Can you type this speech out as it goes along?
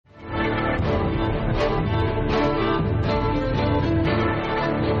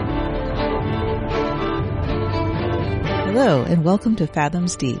Hello, and welcome to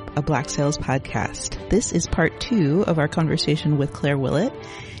Fathoms Deep, a Black Sales podcast. This is part 2 of our conversation with Claire Willett.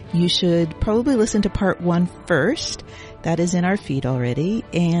 You should probably listen to part 1 first. That is in our feed already.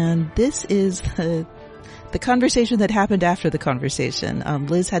 And this is the conversation that happened after the conversation.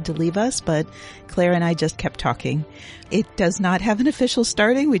 Liz had to leave us, but Claire and I just kept talking. It does not have an official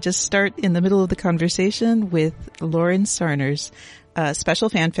starting. We just start in the middle of the conversation with Lauren Sarner's special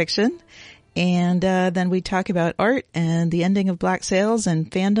fan fiction. And then we talk about art and the ending of Black Sales and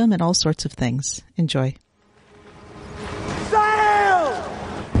fandom and all sorts of things. Enjoy. Sail!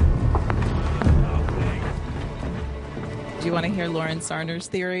 Do you want to hear Lauren Sarner's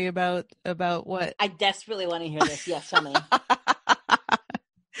theory about what? I desperately want to hear this. Yes, tell me.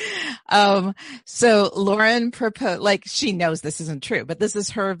 So Lauren proposed, like, she knows this isn't true, but this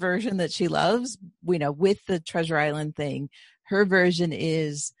is her version that she loves, with the Treasure Island thing. Her version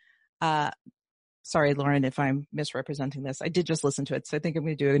is, sorry, Lauren, if I'm misrepresenting this. I did just listen to it, so I think I'm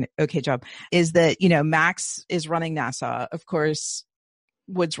going to do an okay job. Is that, Max is running NASA. Of course,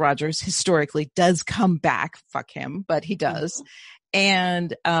 Woodes Rogers historically does come back. Fuck him, but he does.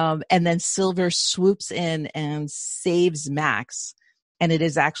 Mm-hmm. And then Silver swoops in and saves Max. And it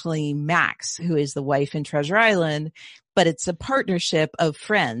is actually Max who is the wife in Treasure Island, but it's a partnership of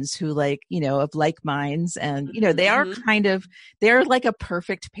friends who of like minds. And, they are they're like a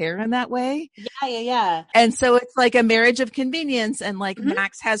perfect pair in that way. Yeah. And so it's like a marriage of convenience. And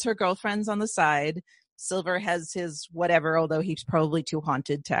Max has her girlfriends on the side. Silver has his whatever, although he's probably too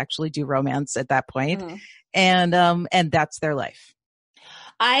haunted to actually do romance at that point. Mm-hmm. And that's their life.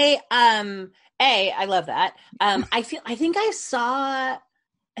 I love that. I think I saw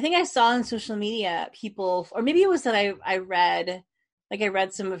on social media people, or maybe it was that I read her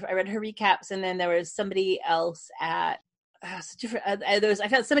recaps, and then there was somebody else at I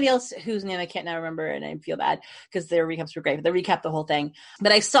found somebody else whose name I can't now remember, and I feel bad because their recaps were great, but they recapped the whole thing.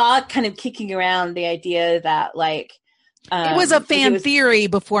 But I saw kind of kicking around the idea that it was a fan theory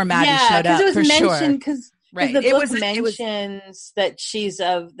before Maddie showed up. It was for mentioned sure. Right. The book mentions that she's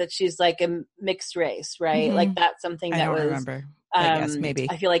like a mixed race, right? Mm-hmm. Like that's something that I don't remember. I guess maybe.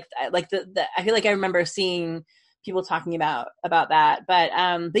 I feel like I remember seeing people talking about that. But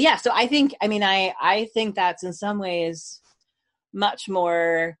yeah, so I think that's in some ways much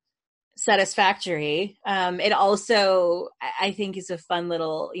more satisfactory. It also, I think, is a fun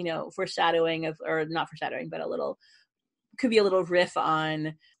little, foreshadowing of, or not foreshadowing, but could be a little riff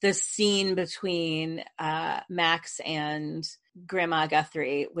on the scene between Max and Grandma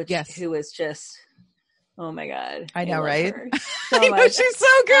Guthrie, who is just, oh my God. I know, right? So I know, she's so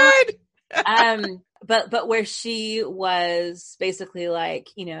good. But where she was basically like,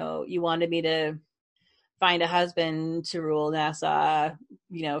 you wanted me to find a husband to rule NASA,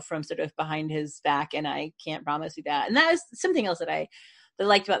 from sort of behind his back, and I can't promise you that. And that is something else that I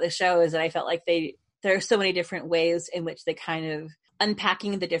liked about the show, is that I felt like there are so many different ways in which they kind of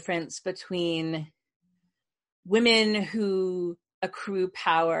unpacking the difference between women who accrue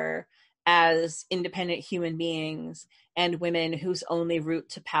power as independent human beings and women whose only route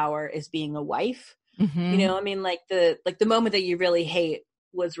to power is being a wife. Mm-hmm. The moment that you really hate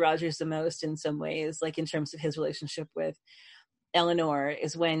Woodes Rogers the most in some ways, like in terms of his relationship with Eleanor,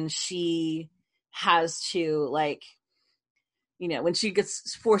 is when she has to when she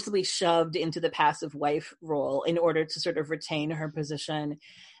gets forcibly shoved into the passive wife role in order to sort of retain her position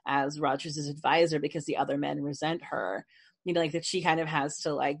as Rogers' advisor because the other men resent her, that she kind of has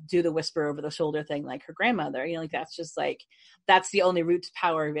to do the whisper over the shoulder thing like her grandmother, that's just that's the only route to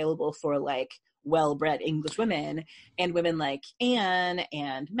power available for well-bred English women, and women like Anne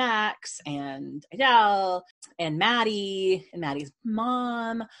and Max and Adele and Maddie and Maddie's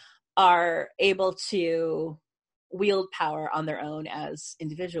mom are able to wield power on their own as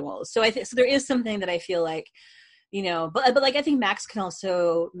individuals. So so there is something that I feel like, but I think Max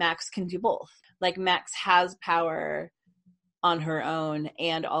can do both. Like Max has power on her own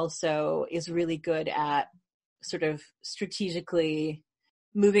and also is really good at sort of strategically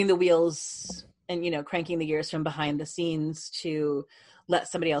moving the wheels and, cranking the gears from behind the scenes to let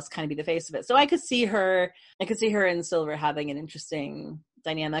somebody else kind of be the face of it. So I could see her and Silver having an interesting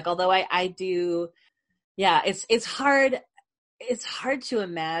dynamic, although I do. Yeah, it's hard to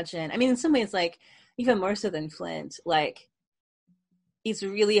imagine. I mean, in some ways, even more so than Flint, it's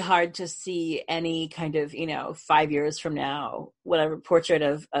really hard to see any kind of, 5 years from now, whatever portrait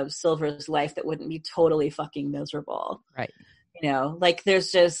of Silver's life that wouldn't be totally fucking miserable. Right.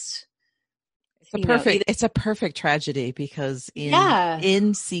 There's just, it's a perfect tragedy because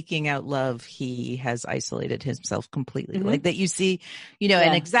in seeking out love, he has isolated himself completely. Mm-hmm. That you see,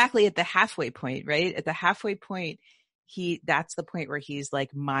 and exactly at the halfway point, right? At the halfway point, that's the point where he's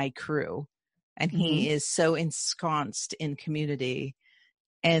like my crew, and Mm-hmm. he is so ensconced in community.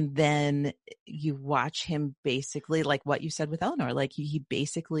 And then you watch him basically, like what you said with Eleanor, like he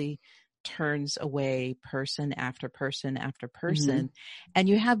basically turns away person after person after Mm-hmm. person. And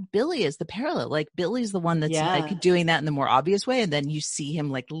you have Billy as the parallel. Like Billy's the one that's Yeah. like doing that in the more obvious way. And then you see him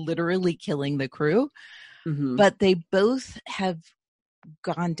like literally killing the crew. Mm-hmm. But they both have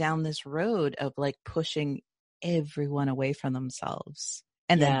gone down this road of like pushing everyone away from themselves.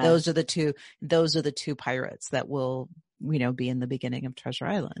 And then Yeah. those are the two pirates that will, be in the beginning of Treasure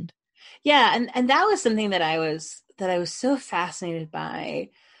Island. Yeah. And that was something that I was so fascinated by.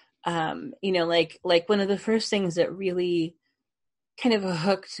 Like one of the first things that really kind of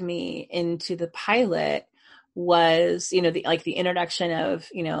hooked me into the pilot was, the introduction of,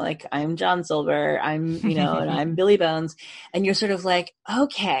 like, I'm John Silver, and I'm Billy Bones. And you're sort of like,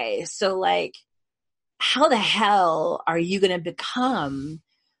 okay, so like, how the hell are you going to become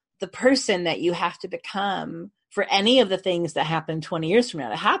the person that you have to become for any of the things that happen 20 years from now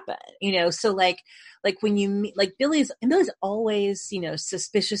to happen? So like when you meet, like Billy's always,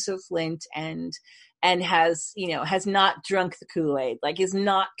 suspicious of Flint and has not drunk the Kool-Aid, like is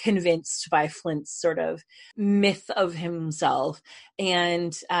not convinced by Flint's sort of myth of himself.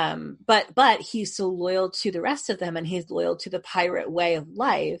 And, but he's so loyal to the rest of them, and he's loyal to the pirate way of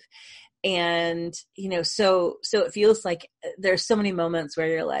life. And so it feels like there's so many moments where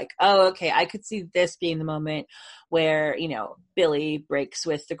you're like, oh, okay, I could see this being the moment where Billy breaks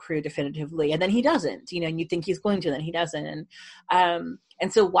with the crew definitively, and then he doesn't, and you think he's going to, and then he doesn't. And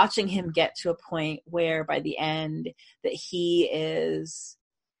so watching him get to a point where by the end that he is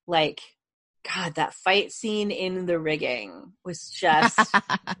like, God, that fight scene in the rigging was just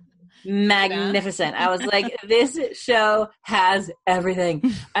magnificent. I was like, this show has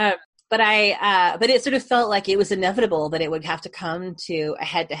everything. But it sort of felt like it was inevitable that it would have to come to a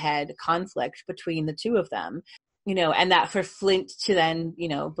head-to-head conflict between the two of them, and that for Flint to then,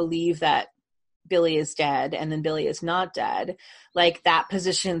 believe that Billy is dead and then Billy is not dead, like that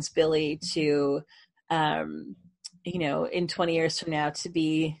positions Billy to, in 20 years from now to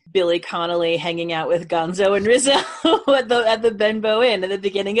be Billy Connolly hanging out with Gonzo and Rizzo at the Benbow Inn at the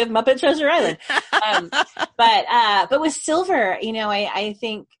beginning of Muppet Treasure Island. But with Silver, I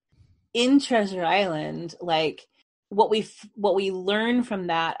think, in Treasure Island, like what we learn from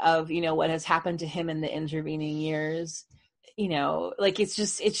that of, what has happened to him in the intervening years, like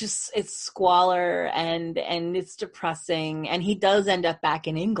it's squalor and it's depressing. And he does end up back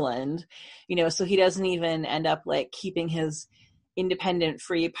in England, so he doesn't even end up like keeping his independent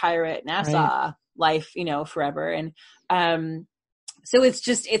free pirate Nassau life, forever. And so it's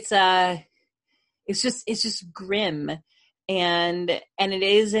just grim. And it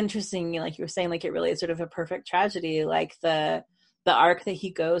is interesting, like you were saying, like it really is sort of a perfect tragedy, like the arc that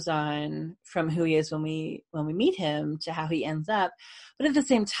he goes on from who he is when we meet him to how he ends up. But at the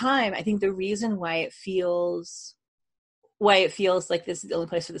same time, I think the reason why it feels like this is the only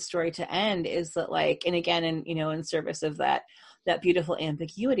place for the story to end is that, like, and again, in service of that beautiful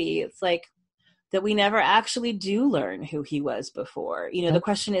ambiguity, it's like that we never actually do learn who he was before. The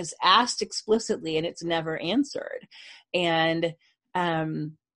question is asked explicitly and it's never answered. And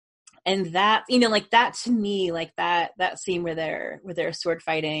that, like that to me, like that scene where they're sword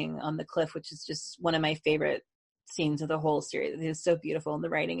fighting on the cliff, which is just one of my favorite scenes of the whole series. It is so beautiful and the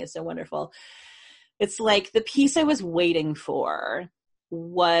writing is so wonderful. It's like the piece I was waiting for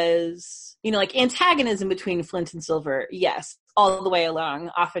was, like antagonism between Flint and Silver. Yes, all the way along,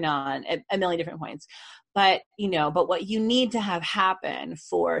 off and on, at a million different points. But, but what you need to have happen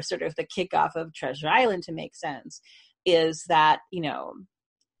for sort of the kickoff of Treasure Island to make sense is that,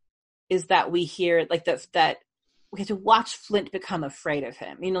 we hear like that we have to watch Flint become afraid of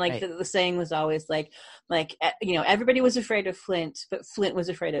him. The saying was always like, everybody was afraid of Flint, but Flint was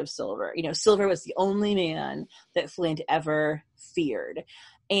afraid of Silver. Silver was the only man that Flint ever feared.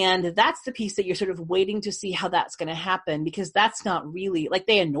 And that's the piece that you're sort of waiting to see how that's going to happen, because that's not really, like,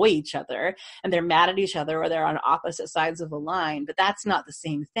 they annoy each other and they're mad at each other or they're on opposite sides of a line, but that's not the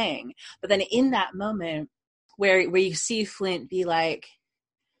same thing. But then in that moment where you see Flint be like,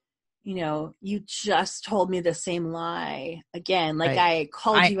 you just told me the same lie again. Like I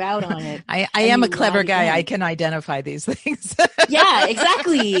called you out on it. I am a clever guy. Again. I can identify these things. Yeah,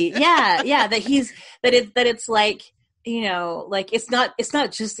 exactly. Yeah. It's like, like it's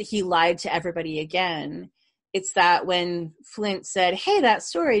not just that he lied to everybody again. It's that when Flint said, hey, that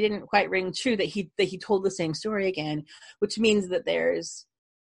story didn't quite ring true, that he told the same story again, which means that there's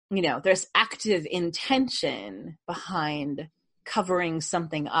active intention behind covering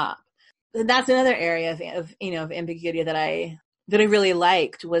something up. that's another area of of ambiguity that I really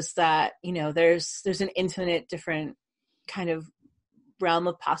liked, was that, there's an infinite different kind of realm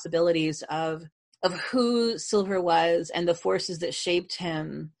of possibilities of who Silver was and the forces that shaped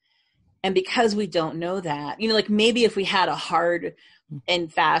him. And because we don't know that, like maybe if we had a hard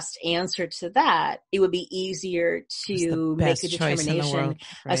and fast answer to that, it would be easier to make a determination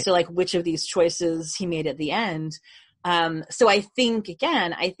as to like which of these choices he made at the end. So I think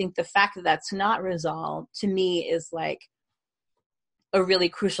the fact that that's not resolved, to me, is like a really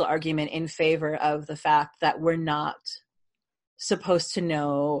crucial argument in favor of the fact that we're not supposed to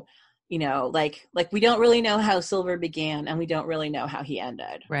know, like we don't really know how Silver began, and we don't really know how he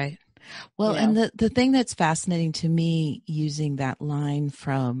ended. Right. Well, and the thing that's fascinating to me using that line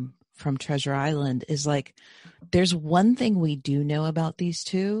from Treasure Island is like, there's one thing we do know about these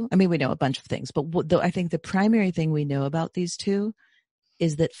two. I mean, we know a bunch of things, but I think the primary thing we know about these two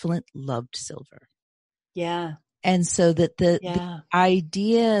is that Flint loved Silver. Yeah. And so that the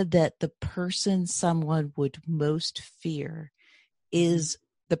idea that the person someone would most fear is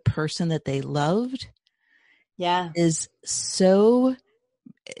the person that they loved, is so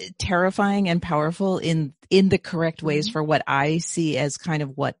terrifying and powerful in the correct ways for what I see as kind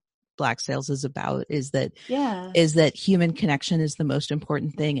of what Black Sails is about, is that human connection is the most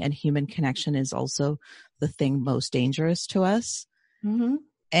important thing, and human connection is also the thing most dangerous to us. Mm-hmm.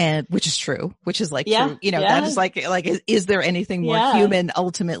 And which is true, which is like true, that is like, is there anything more human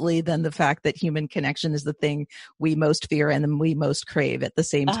ultimately than the fact that human connection is the thing we most fear and then we most crave at the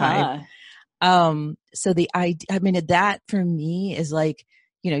same time? So the idea, I mean, that for me is like,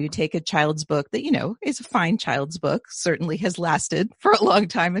 you take a child's book that, is a fine child's book, certainly has lasted for a long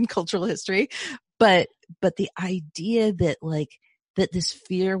time in cultural history. But the idea that that this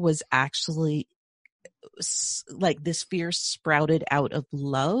fear was actually like this fear sprouted out of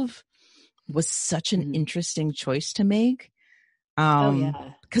love was such an interesting choice to make.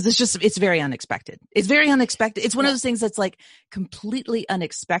 Because it's very unexpected. It's very unexpected. It's one of those things that's like completely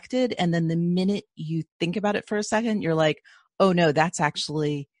unexpected. And then the minute you think about it for a second, you're like, oh no, that's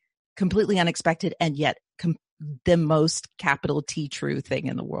actually completely unexpected. And yet the most capital T true thing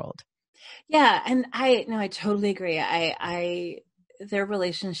in the world. Yeah. And I totally agree. Their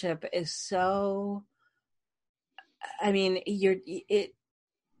relationship is so, I mean,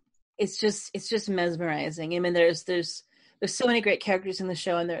 it's just mesmerizing. I mean, there's so many great characters in the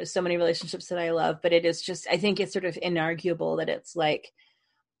show, and there's so many relationships that I love, but it is just, I think it's sort of inarguable that it's like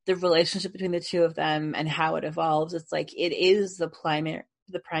the relationship between the two of them and how it evolves. It's like, it is the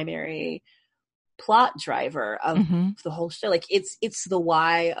primary plot driver of the whole show. Like it's the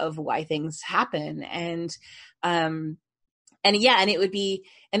why of why things happen. And it would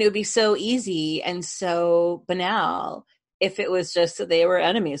be so easy and so banal if it was just that they were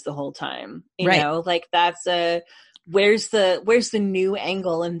enemies the whole time, you know, like that's where's the new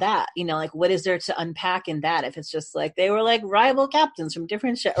angle in that, like what is there to unpack in that? If it's just like, they were like rival captains from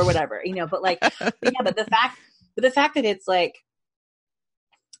different shows or whatever, but like, but the fact that it's like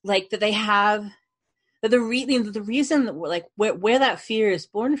that they have, that the reason that like where that fear is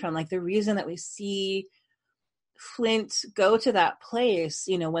born from, like the reason that we see Flint go to that place,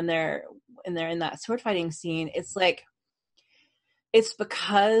 when they're in that sword fighting scene, it's like, it's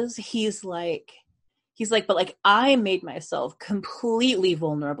because he's like, but like, I made myself completely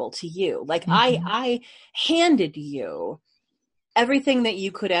vulnerable to you. Like I handed you everything that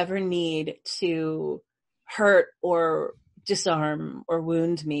you could ever need to hurt or disarm or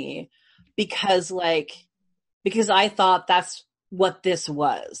wound me, because I thought that's what this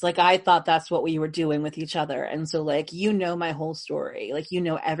was. Like, I thought that's what we were doing with each other. And so like, my whole story, like,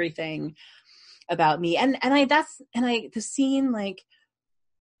 everything about me.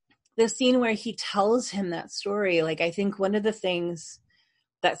 The scene where he tells him that story, like, I think one of the things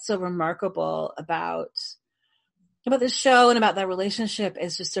that's so remarkable about this show and about that relationship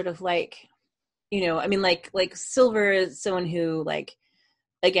is just sort of like, I mean, like Silver is someone who, like,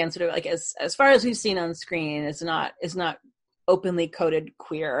 again, sort of like as far as we've seen on screen, is not openly coded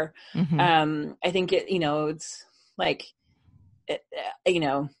queer. I think it's like,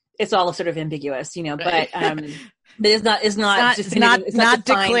 it's all sort of ambiguous, but it's not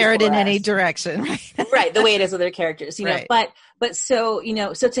declared in any direction, right? Right, the way it is with other characters, right. But so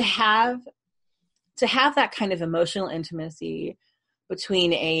so to have that kind of emotional intimacy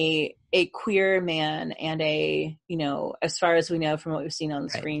between a queer man and a, as far as we know from what we've seen on the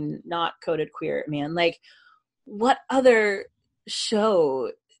screen, not coded queer man, like, what other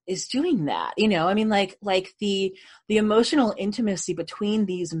show is doing that? I mean, like the emotional intimacy between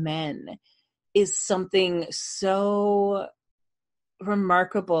these men is something so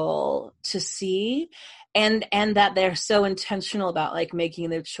remarkable to see, and that they're so intentional about like making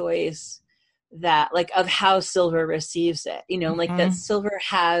their choice, that like of how Silver receives it, you know, like that Silver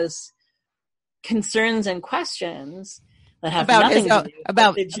has concerns and questions that have about his nothing to own, do with the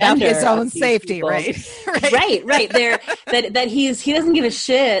about his gender own of these safety, people. right? Right. There, that he doesn't give a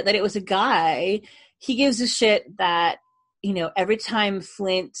shit that it was a guy. He gives a shit that, you know, every time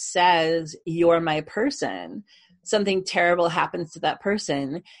Flint says, "You're my person," something terrible happens to that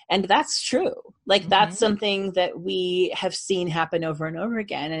person. And that's true. Like, that's something that we have seen happen over and over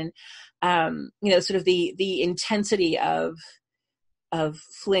again. And, you know, sort of the intensity of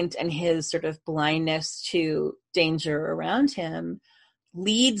Flint and his sort of blindness to danger around him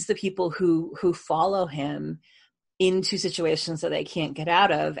leads the people who follow him into situations that they can't get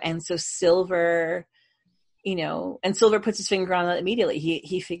out of. And so Silver, you know, and Silver puts his finger on it immediately.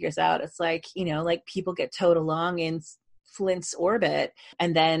 He figures out, it's like, you know, like people get towed along in Flint's orbit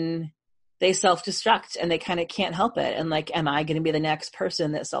and then they self-destruct and they kind of can't help it. And like, am I going to be the next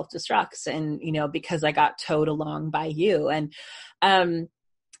person that self-destructs? And, you know, because I got towed along by you. And I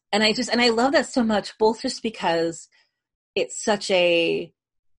love that so much, both just because it's such a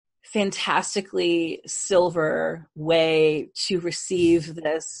fantastically Silver way to receive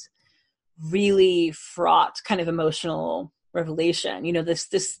this really fraught kind of emotional revelation, you know, this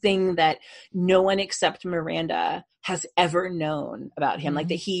thing that no one except Miranda has ever known about him, like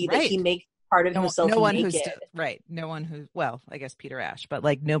that he makes part of himself no one naked. No one who, well, I guess Peter Ash, but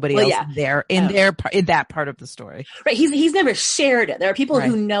like nobody Well, else yeah. in that part of the story. Right. He's never shared it. There are people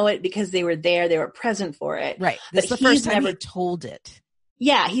who know it because they were there, they were present for it. Right. This is the first time he told it.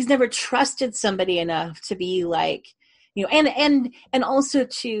 Yeah, he's never trusted somebody enough to be like, you know, and also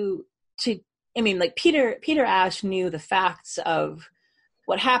to I mean, like Peter Ash knew the facts of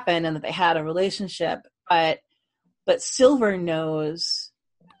what happened and that they had a relationship, but Silver knows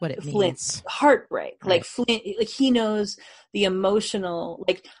what it Flint's means. Heartbreak. Right. Like Flint, like he knows the emotional,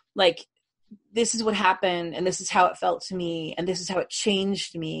 like this is what happened and this is how it felt to me and this is how it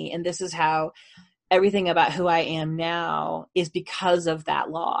changed me and this is how everything about who I am now is because of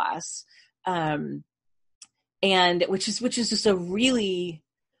that loss. And which is just a really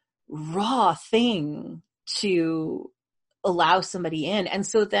raw thing to allow somebody in. And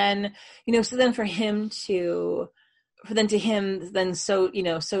so then, you know, for him so, you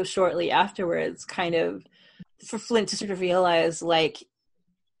know, so shortly afterwards, kind of for Flint to sort of realize like,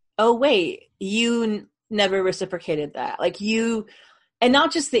 oh wait, you never reciprocated that. Like you, and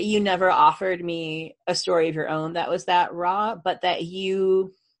not just that you never offered me a story of your own that was that raw, but that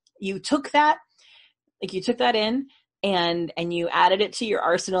you took that, like you took that in and you added it to your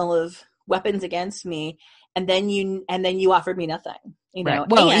arsenal of weapons against me. And then you offered me nothing, you know? Right.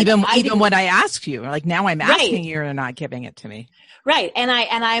 Well, and even when I asked you, like now I'm asking you, you're not giving it to me. Right. And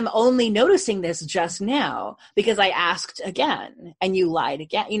I'm only noticing this just now because I asked again and you lied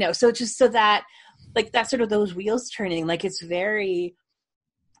again, you know? So just so that, like, that's sort of those wheels turning, like it's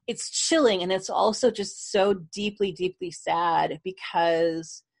chilling. And it's also just so deeply, deeply sad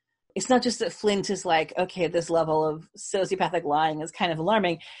because it's not just that Flint is like, okay, this level of sociopathic lying is kind of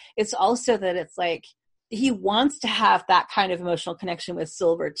alarming. It's also that it's like, he wants to have that kind of emotional connection with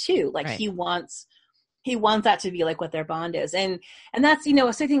Silver too. Like he wants that to be like what their bond is. And that's, you know,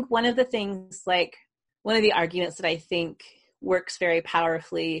 so I think one of the things, like one of the arguments that I think works very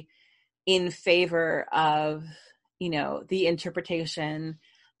powerfully in favor of, you know, the interpretation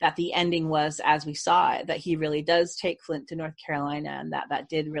that the ending was as we saw it, that he really does take Flint to North Carolina and that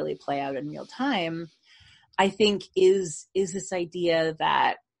did really play out in real time, I think is this idea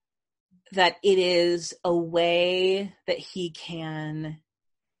that it is a way that he can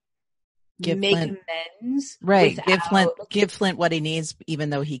make amends. Right. Give Flint what he needs, even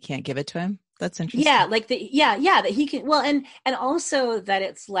though he can't give it to him. That's interesting. Yeah. Like that he can, well, and also that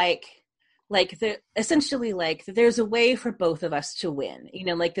it's like essentially like there's a way for both of us to win, you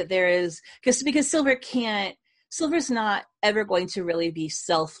know, like that there is, because Silver's not ever going to really be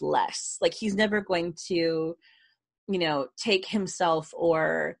selfless. Like he's never going to, you know, take himself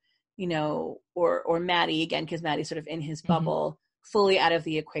or, you know, or Maddie, again, because Maddie's sort of in his bubble, fully out of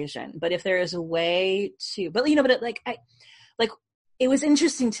the equation. But if there is a way to, but you know, but it was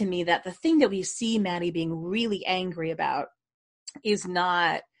interesting to me that the thing that we see Maddie being really angry about is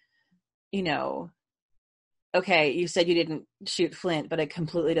not, you know, okay, you said you didn't shoot Flint, but I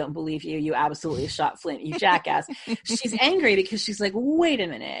completely don't believe you. You absolutely shot Flint, you jackass. She's angry because she's like, wait a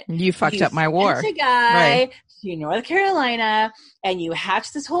minute. You fucked You up my sent war. a guy Right. to North Carolina and you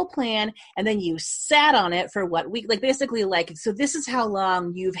hatched this whole plan and then you sat on it for what week? Like basically like, so this is how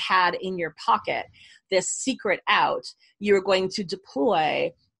long you've had in your pocket this secret out you were going to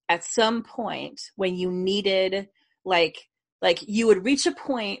deploy at some point when you needed like you would reach a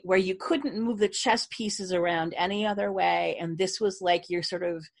point where you couldn't move the chess pieces around any other way, and this was like your sort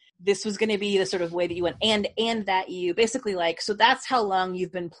of, this was going to be the sort of way that you went, and that you basically like, so that's how long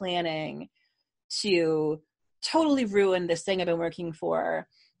you've been planning to totally ruin this thing I've been working for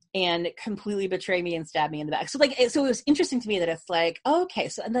and completely betray me and stab me in the back. So like, so it was interesting to me that it's like, oh, okay,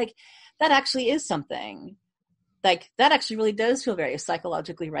 so and like that actually is something. Like that actually really does feel very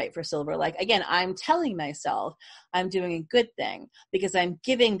psychologically right for Silver. Like, again, I'm telling myself I'm doing a good thing because I'm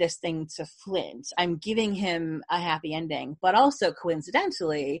giving this thing to Flint. I'm giving him a happy ending, but also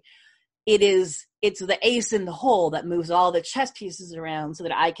coincidentally, it's the ace in the hole that moves all the chess pieces around so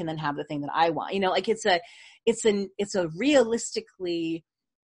that I can then have the thing that I want. You know, like it's a realistically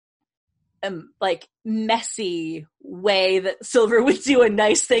like messy way that Silver would do a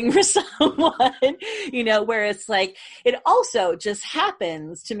nice thing for someone, you know, where it's like, it also just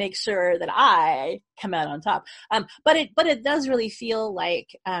happens to make sure that I come out on top. But it does really feel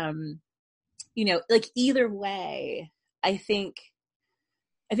like, you know, like either way, I think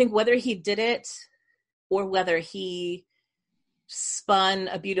whether he did it or whether he spun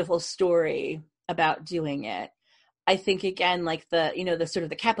a beautiful story about doing it, I think again, like the, you know, the sort of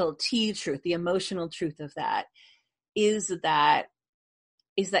the capital T truth, the emotional truth of that is that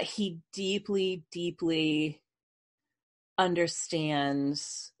he deeply, deeply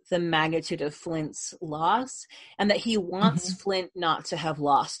understands the magnitude of Flint's loss and that he wants Flint not to have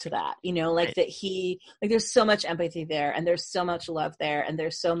lost to that, you know, like Right. that he, like there's so much empathy there and there's so much love there and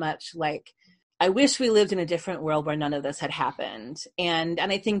there's so much like, I wish we lived in a different world where none of this had happened. And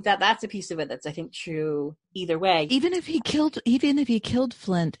I think that that's a piece of it that's, I think, true either way. Even if he killed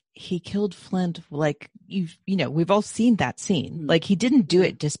Flint, he killed Flint like you know, we've all seen that scene. Mm-hmm. Like he didn't do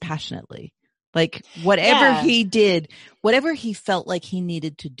it dispassionately. Like whatever Yeah. he did, whatever he felt like he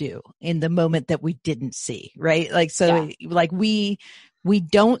needed to do in the moment that we didn't see, right? Like so like we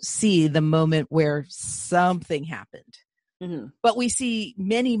don't see the moment where something happened. Mm-hmm. But we see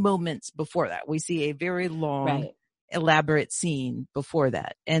many moments before that. We see a very long, elaborate scene before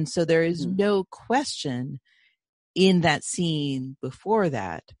that. And so there is no question in that scene before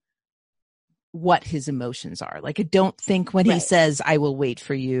that what his emotions are. Like, I don't think when he says, I will wait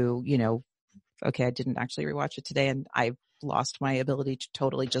for you, you know, okay, I didn't actually rewatch it today and I lost my ability to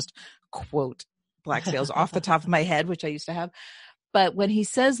totally just quote Black Sails off the top of my head, which I used to have. But when he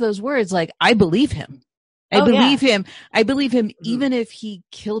says those words, like, I believe him. I believe him even if he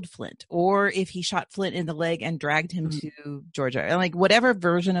killed Flint or if he shot Flint in the leg and dragged him to Georgia. And like whatever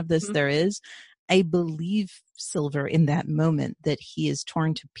version of this there is, I believe Silver in that moment that he is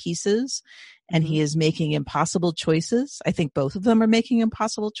torn to pieces and he is making impossible choices. I think both of them are making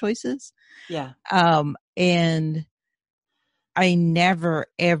impossible choices. Yeah. And I never,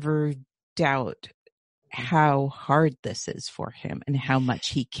 ever doubt how hard this is for him and how much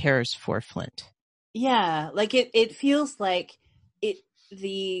he cares for Flint. Yeah, like it feels like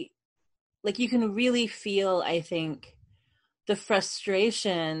like you can really feel, I think, the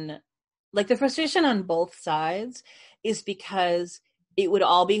frustration, like the frustration on both sides is because it would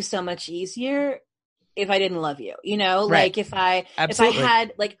all be so much easier if I didn't love you, you know, like if I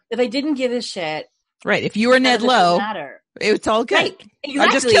had, like, if I didn't give a shit. Right. If you were Ned Lowe, it's all good. Right. Exactly,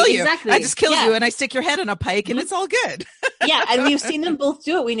 I just kill you. Exactly. I just kill you and I stick your head on a pike and it's all good. Yeah. And we've seen them both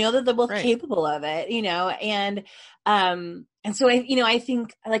do it. We know that they're both capable of it, you know, and so I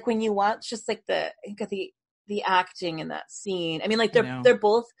think like when you watch just like the acting in that scene, I mean, like they're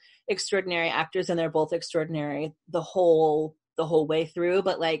both extraordinary actors and they're both extraordinary the whole way through.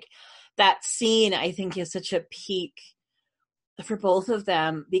 But like that scene, I think is such a peak for both of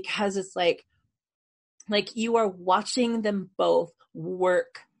them because it's like you are watching them both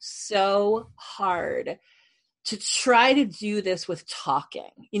work so hard to try to do this with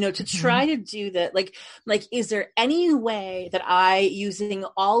talking, you know, to try to do that. Like, is there any way that I, using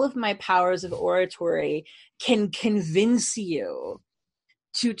all of my powers of oratory, can convince you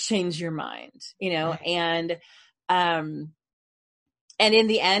to change your mind, you know? And in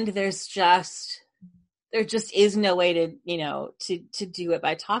the end, there just is no way to, you know, to do it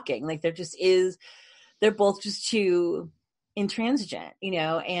by talking. Like there just is, they're both just too intransigent, you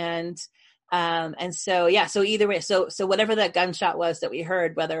know, and And so, yeah, so either way, so whatever that gunshot was that we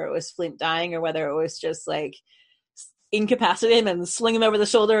heard, whether it was Flint dying or whether it was just like incapacitate him and sling him over the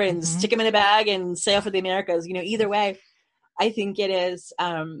shoulder and stick him in a bag and sail for the Americas, either way, I think it is,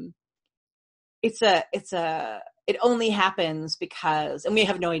 it only happens because, and we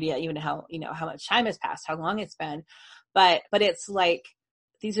have no idea even how much time has passed, how long it's been, but it's like,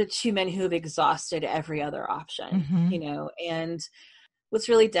 these are two men who have exhausted every other option, and what's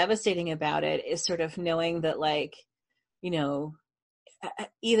really devastating about it is sort of knowing that, like,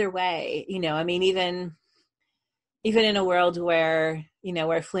 either way, I mean, even in a world where,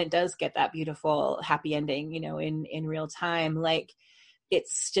 where Flint does get that beautiful happy ending, in real time, like,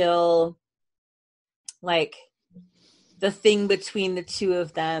 it's still like the thing between the two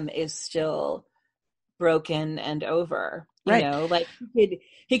of them is still broken and over, right. Like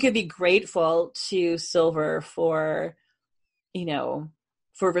he could be grateful to Silver for,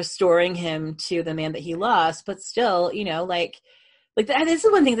 for restoring him to the man that he lost, but still, like that is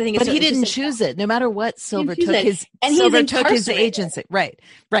the one thing I think. But he didn't choose it. No matter what, Silver took his agency. Right.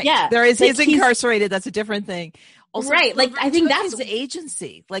 Yeah. He's incarcerated. That's a different thing. Also, right. Like, I think that's his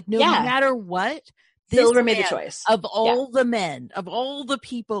agency. Like, no matter what, Silver made the choice. Of all the men, of all the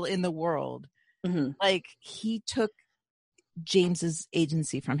people in the world, like, he took James's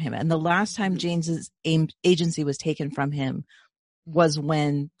agency from him. And the last time James's agency was taken from him was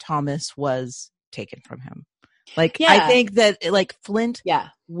when Thomas was taken from him. Like, I think that, like, Flint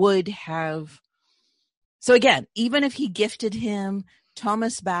would have. So again, even if he gifted him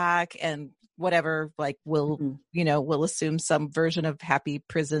Thomas back and whatever, like, we'll assume some version of happy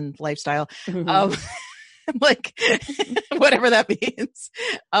prison lifestyle, like, whatever that means,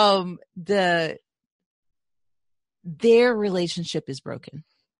 their relationship is broken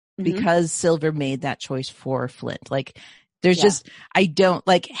because Silver made that choice for Flint. Like, there's just, I don't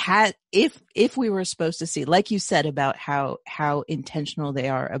like, if we were supposed to see, like you said, about how intentional they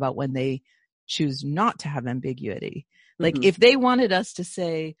are about when they choose not to have ambiguity. Like, if they wanted us to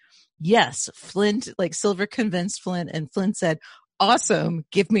say, yes, Flint, like, Silver convinced Flint and Flint said, awesome,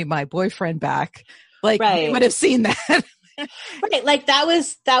 give me my boyfriend back. Like, we would have seen that. Right. Like, that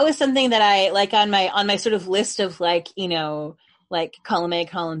was something that I, like, on my sort of list of, like, like column A,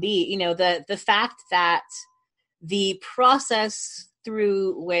 column B, the fact that the process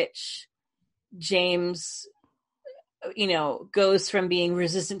through which James, goes from being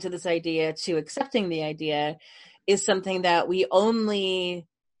resistant to this idea to accepting the idea is something that we only,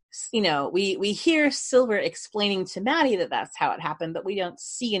 we hear Silver explaining to Maddie that that's how it happened, but we don't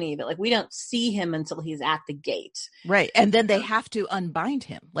see any of it. Like, we don't see him until he's at the gate. Right. And then they have to unbind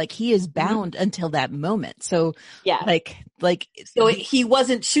him. Like, he is bound until that moment. So, so he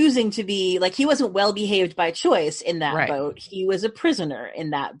wasn't choosing to be, like, he wasn't well behaved by choice in that boat. He was a prisoner in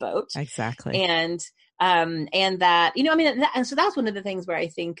that boat. Exactly. And that, and so that's one of the things where I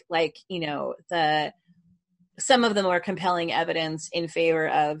think, like, some of the more compelling evidence in favor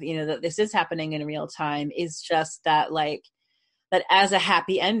of, that this is happening in real time is just that, like, that as a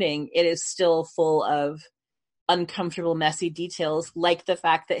happy ending, it is still full of uncomfortable, messy details, like the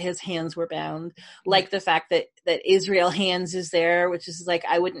fact that his hands were bound, like the fact that Israel Hands is there, which is, like,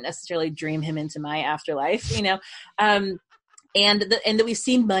 I wouldn't necessarily dream him into my afterlife, and that we've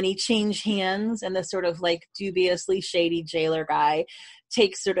seen money change hands, and the sort of, like, dubiously shady jailer guy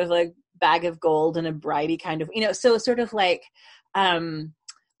takes sort of a bag of gold and a bridey kind of, so sort of like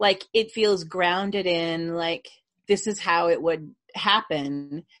it feels grounded in, like, this is how it would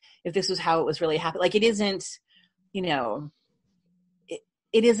happen if this was how it was really happening. Like, it isn't, it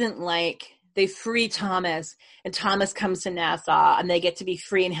isn't like they free Thomas and Thomas comes to Nassau and they get to be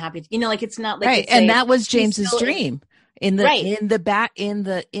free and happy. Like, it's not like, right. And that was James's dream. In the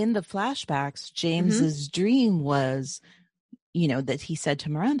flashbacks, James's dream was, that he said to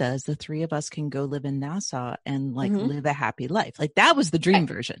Miranda, as the three of us can go live in Nassau and, like, live a happy life. Like, that was the dream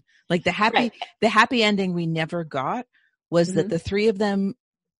version. Like, the happy ending we never got was that the three of them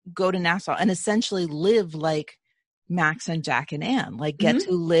go to Nassau and essentially live like Max and Jack and Anne, like, get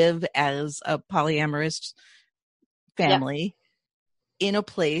to live as a polyamorous family in a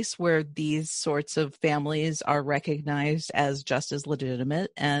place where these sorts of families are recognized as just as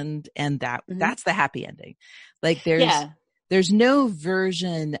legitimate, and that's the happy ending. Like, there's no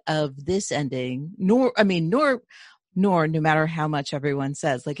version of this ending, nor no matter how much everyone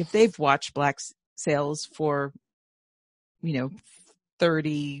says, like, if they've watched Black Sails for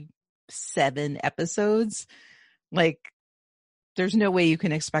 37 episodes, like, there's no way you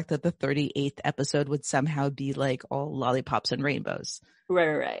can expect that the 38th episode would somehow be, like, all lollipops and rainbows.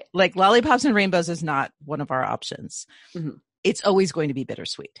 Right. Like, lollipops and rainbows is not one of our options. It's always going to be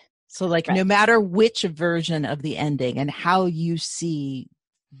bittersweet. So like Right. no matter which version of the ending and how you see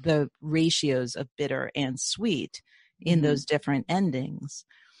the ratios of bitter and sweet in those different endings,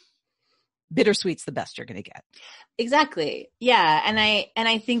 bittersweet's the best you're going to get. Exactly. Yeah. And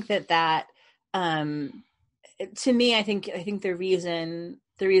I think that, to me, I think the reason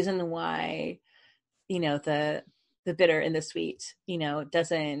why, the bitter and the sweet,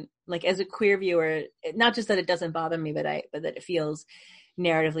 doesn't, like, as a queer viewer, not just that it doesn't bother me, but that it feels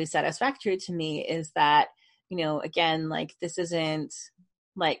narratively satisfactory to me, is that, again, like, this isn't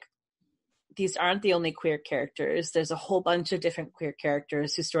like, these aren't the only queer characters. There's a whole bunch of different queer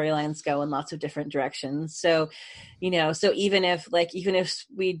characters whose storylines go in lots of different directions. So, so even if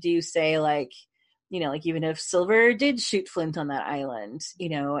we do say, like, like, even if Silver did shoot Flint on that island,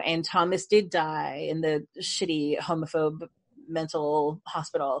 and Thomas did die in the shitty homophobe mental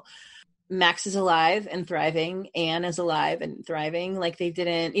hospital, Max is alive and thriving. Anne is alive and thriving. Like, they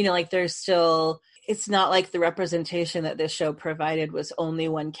didn't, like, there's still, it's not like the representation that this show provided was only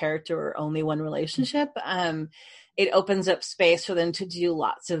one character or only one relationship. It opens up space for them to do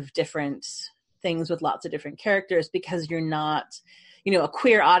lots of different things with lots of different characters, because you're not, a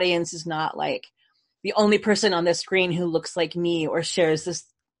queer audience is not like the only person on the screen who looks like me or shares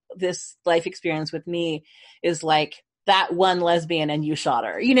this life experience with me is like that one lesbian and you shot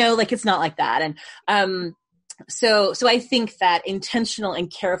her, like, it's not like that. And so I think that intentional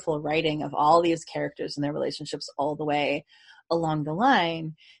and careful writing of all these characters and their relationships all the way along the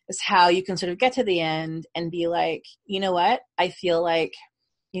line is how you can sort of get to the end and be like, you know what, I feel like,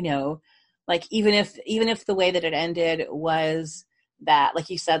 like, even if the way that it ended was that, like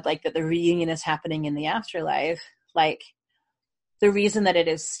you said, like, that the reunion is happening in the afterlife, like, the reason that it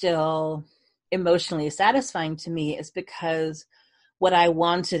is still emotionally satisfying to me is because what I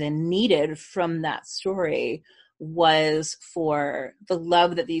wanted and needed from that story was for the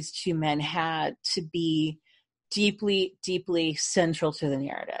love that these two men had to be deeply, deeply central to the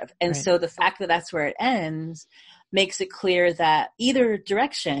narrative. And Right. so the fact that that's where it ends makes it clear that either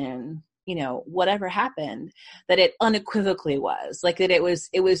direction, whatever happened, that it unequivocally was like, that it was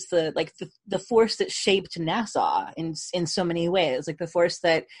the force that shaped Nassau in so many ways, like the force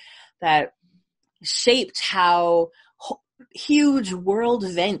that shaped how huge world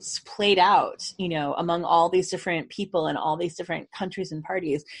events played out, among all these different people and all these different countries and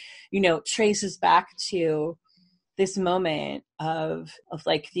parties, traces back to this moment of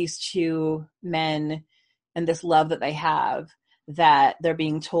like these two men and this love that they have, that they're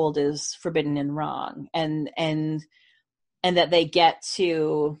being told is forbidden and wrong, and that they get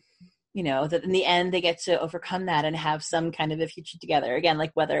to, that in the end they get to overcome that and have some kind of a future together again,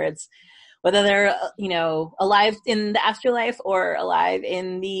 like whether they're, alive in the afterlife or alive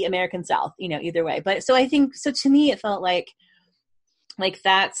in the American South, either way. But so I think, so to me, it felt like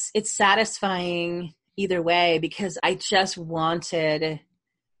it's satisfying either way, because I just wanted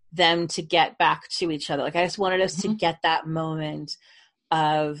them to get back to each other. Like, I just wanted us to get that moment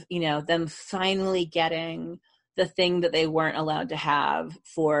of, them finally getting the thing that they weren't allowed to have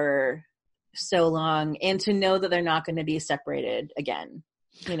for so long, and to know that they're not going to be separated again.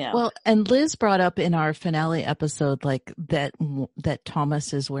 Well, and Liz brought up in our finale episode, like that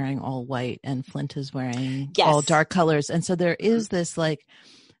Thomas is wearing all white and Flint is wearing all dark colors. And so there is this, like,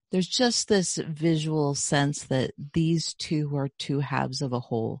 there's just this visual sense that these two are two halves of a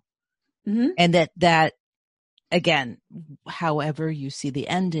whole. And that again, however you see the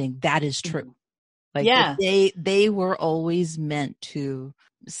ending, that is true. Like, they were always meant to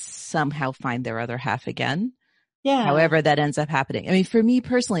somehow find their other half again. Yeah. However that ends up happening. I mean, for me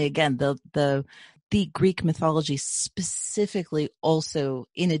personally, again, the Greek mythology specifically also,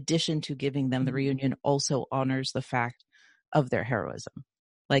 in addition to giving them the reunion, also honors the fact of their heroism.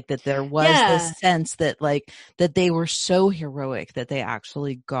 Like, that there was this sense that, like, that they were so heroic that they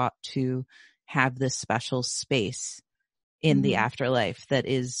actually got to have this special space in the afterlife that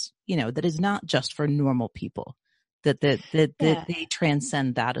is, that is not just for normal people, that they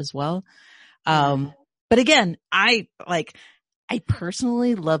transcend that as well. But again, I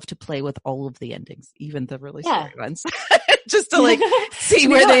personally love to play with all of the endings, even the really scary ones, just to like see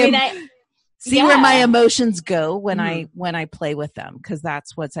where where my emotions go when I play with them. Cause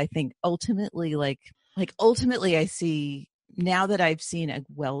that's what's, I think, ultimately ultimately I see, now that I've seen a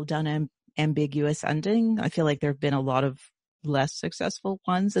well done ambiguous ending, I feel like there've been a lot of less successful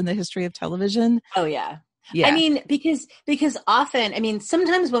ones in the history of television. Oh yeah. I mean, because often, I mean,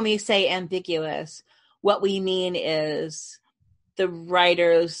 sometimes when we say ambiguous, what we mean is the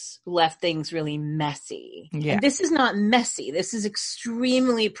writers left things really messy. Yeah. And this is not messy. This is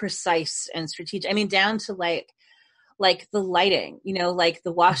extremely precise and strategic. I mean, down to like like the lighting, like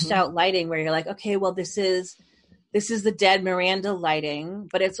the washed out lighting where you're like, okay, well, this is the dead Miranda lighting,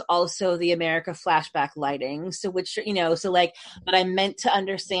 but it's also the America flashback lighting. So but I meant to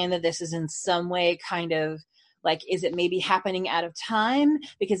understand that this is in some way kind of like, is it maybe happening out of time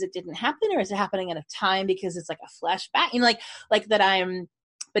because it didn't happen, or is it happening out of time because it's like a flashback? Like that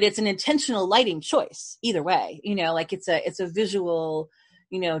but it's an intentional lighting choice either way, like it's a visual,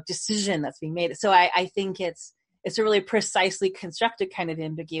 decision that's being made. So I think it's a really precisely constructed kind of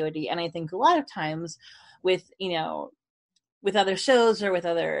ambiguity. And I think a lot of times with other shows or with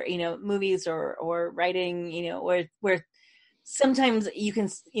other, movies or writing, where sometimes you can,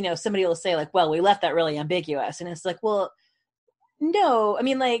 somebody will say like, well, we left that really ambiguous. And it's like, well, no, I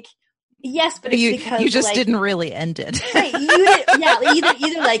mean, like, yes, but it's because you just like, didn't really end it. Right.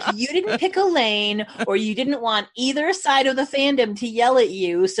 Either like you didn't pick a lane, or you didn't want either side of the fandom to yell at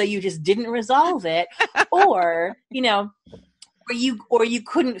you. So you just didn't resolve it, or, or you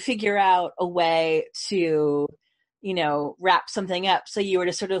couldn't figure out a way to, wrap something up. So you were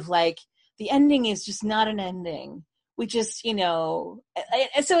just sort of like, the ending is just not an ending. We just, so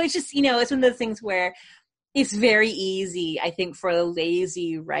it's just, it's one of the things where it's very easy, I think, for a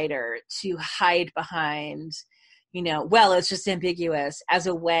lazy writer to hide behind, well, it's just ambiguous as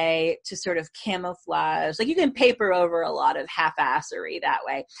a way to sort of camouflage. Like you can paper over a lot of half-assery that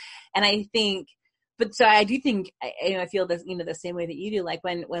way. And I think, but so I do think, I feel this, the same way that you do, like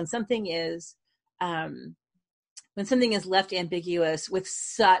when something is left ambiguous with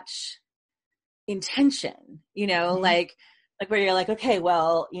such intention, like where you're like, okay,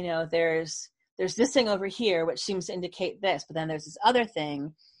 well, there's this thing over here which seems to indicate this, but then there's this other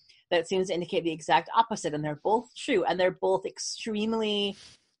thing that seems to indicate the exact opposite, and they're both true, and they're both extremely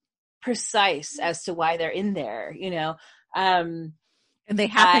precise as to why they're in there, and they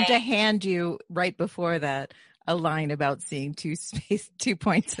happen to hand you right before that a line about seeing 2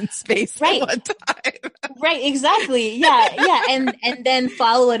 points in space right. at one time. Right, exactly. Yeah. And then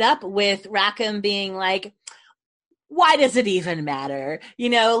follow it up with Rackham being like, why does it even matter?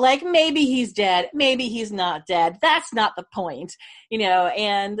 Like maybe he's dead, maybe he's not dead. That's not the point,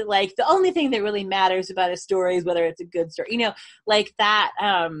 and like the only thing that really matters about a story is whether it's a good story, like that.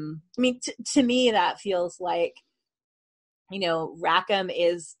 I mean, to me, that feels like, Rackham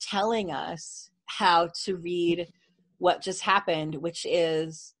is telling us how to read what just happened, which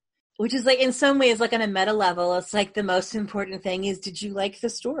is like in some ways, like on a meta level, it's like the most important thing is, did you like the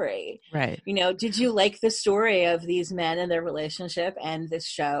story? Right. Did you like the story of these men and their relationship and this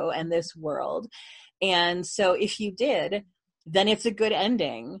show and this world? And so if you did, then it's a good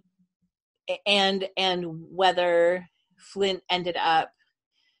ending. And whether Flint ended up,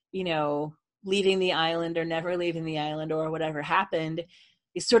 leaving the island or never leaving the island or whatever happened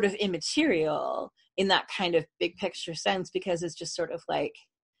is sort of immaterial in that kind of big picture sense, because it's just sort of like,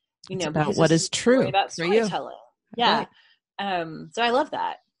 it's about what is true about storytelling. Yeah. Right. So I love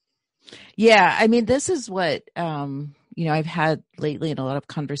that. Yeah. I mean, this is what, I've had lately in a lot of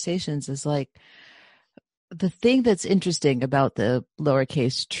conversations is like, the thing that's interesting about the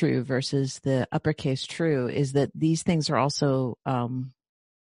lowercase true versus the uppercase true is that these things are also,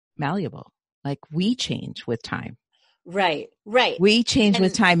 malleable. Like we change with time. Right. We change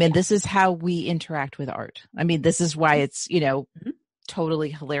with time. And this is how we interact with art. I mean, this is why it's, totally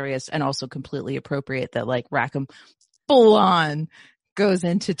hilarious and also completely appropriate that like Rackham full on goes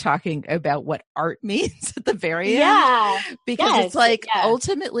into talking about what art means at the very end. Because it's like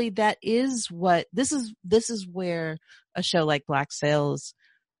ultimately that is what this is where a show like Black Sails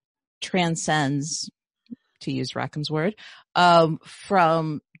transcends, to use Rackham's word,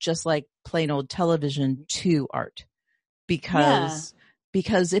 from just like plain old television to art. Because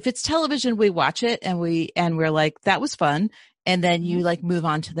if it's television, we watch it and we're like, that was fun. And then you like move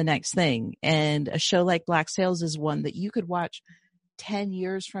on to the next thing. And a show like Black Sails is one that you could watch 10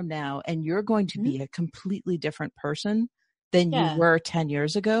 years from now and you're going to be a completely different person than you were 10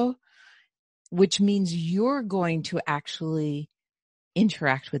 years ago, which means you're going to actually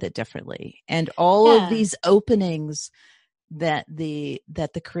interact with it differently. And all of these openings that the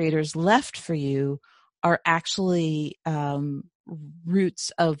creators left for you are actually,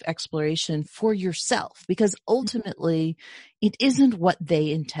 routes of exploration for yourself, because ultimately it isn't what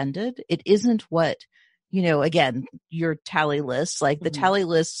they intended. It isn't what, again, your tally lists, like the tally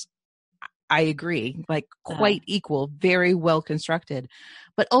lists, I agree, like quite equal, very well constructed,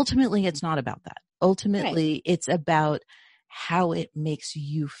 but ultimately it's not about that. Ultimately it's about how it makes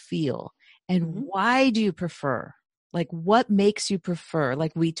you feel and why do you prefer? Like what makes you prefer?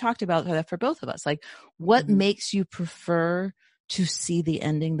 Like we talked about that for both of us, like what makes you prefer to see the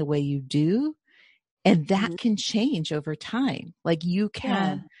ending the way you do? And that Mhm. can change over time. Like you Yeah.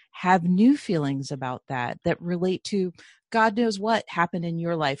 can have new feelings about that relate to God knows what happened in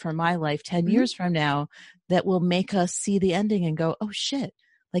your life or my life 10 Mhm. years from now that will make us see the ending and go, oh shit,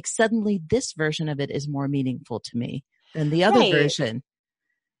 like suddenly this version of it is more meaningful to me than the other Right. version.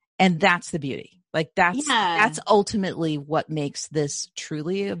 And that's the beauty. Like that's Yeah. ultimately what makes this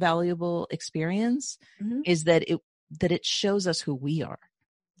truly a valuable experience, Mhm. is that it shows us who we are.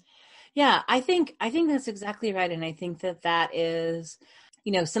 Yeah, I think that's exactly right, and I think that that is,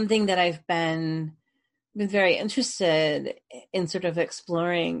 something that I've been very interested in sort of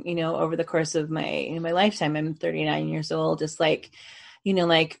exploring, over the course of my lifetime. I'm 39 years old. Just like,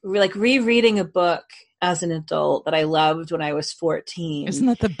 like rereading a book as an adult that I loved when I was 14, Isn't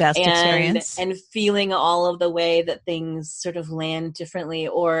that the best and experience? and feeling all of the way that things sort of land differently,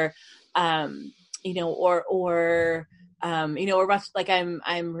 or you know, or like I'm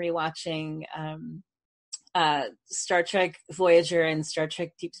rewatching Star Trek Voyager and Star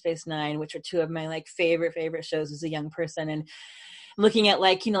Trek Deep Space Nine, which are two of my like favorite shows as a young person, and looking at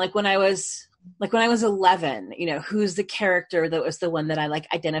like, like when I was 11, who's the character that was the one that I like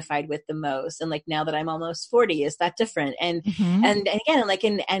identified with the most, and like now that I'm almost 40, is that different? And Mm-hmm. and, and again, like,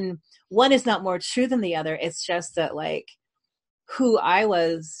 and one is not more true than the other. It's just that like who I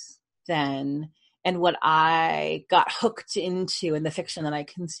was then and what I got hooked into in the fiction that I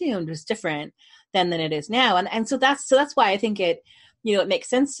consumed was different than it is now. And so that's why I think it makes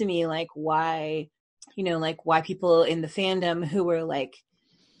sense to me, like why, like why people in the fandom who were like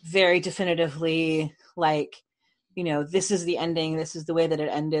very definitively like, this is the ending, this is the way that it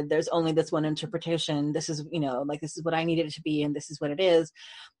ended, there's only this one interpretation, this is, like this is what I needed it to be and this is what it is.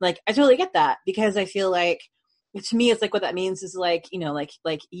 Like I totally get that, because I feel like to me it's like what that means is like,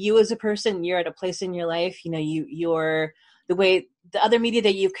 like you as a person, you're at a place in your life, you're the way the other media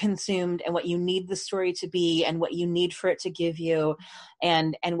that you've consumed and what you need the story to be and what you need for it to give you,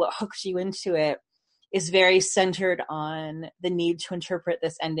 and what hooks you into it is very centered on the need to interpret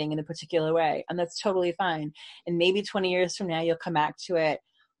this ending in a particular way. And that's totally fine. And maybe 20 years from now, you'll come back to it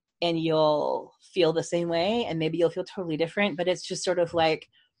and you'll feel the same way. And maybe you'll feel totally different, but it's just sort of like,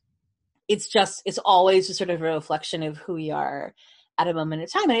 it's always just sort of a reflection of who we are at a moment in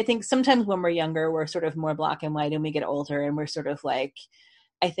time. And I think sometimes when we're younger, we're sort of more black and white, and we get older and we're sort of like,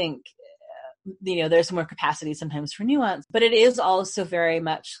 I think, there's more capacity sometimes for nuance, but it is also very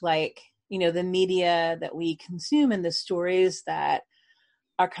much like, the media that we consume and the stories that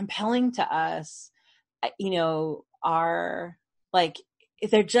are compelling to us, are like,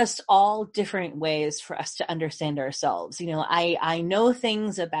 they're just all different ways for us to understand ourselves. I know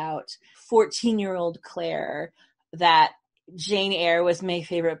things about 14-year-old Claire that Jane Eyre was my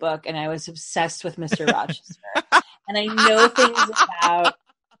favorite book, and I was obsessed with Mr. Rochester. And I know things about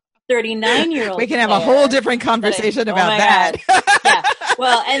 39-year-old We can have a whole Claire different conversation oh about my that. God. Yeah.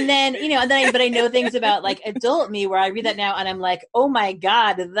 Well, and then, but I know things about like adult me where I read that now and I'm like, oh my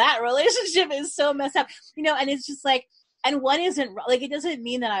God, that relationship is so messed up, and it's just like, and one isn't like, it doesn't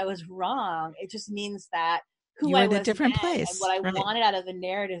mean that I was wrong. It just means that who You were I in a was different then and what place, I right? wanted out of the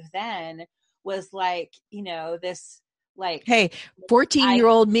narrative then was like, this, like, Hey, 14-year-old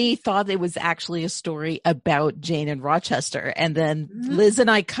I, old me thought it was actually a story about Jane and Rochester. And then mhm. Liz and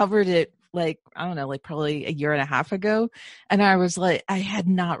I covered it like, I don't know, like probably a year and a half ago. And I was like, I had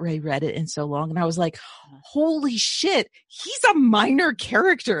not reread it in so long. And I was like, holy shit, he's a minor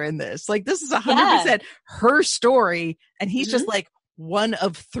character in this. Like, this is Yeah. 100% her story. And he's Mhm. just like one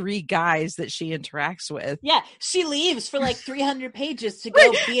of three guys that she interacts with. Yeah, she leaves for like 300 pages to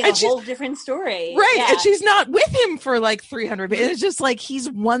Right. go be in a And she's, whole different story. right. And Yeah. she's not with him for like 300. Mhm. It's just like he's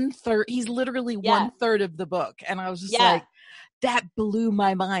 1/3. He's literally Yeah. 1/3 of the book. And I was just Yeah. like, that blew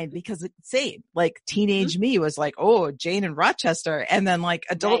my mind, because it's same. Like Mhm. teenage me was like, oh, Jane and Rochester. And then like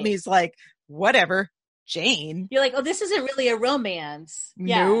adult Right. me is like, whatever, Jane. You're like, oh, this isn't really a romance.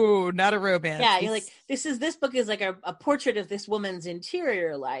 Yeah. No, not a romance. Yeah. You're like, this book is like a portrait of this woman's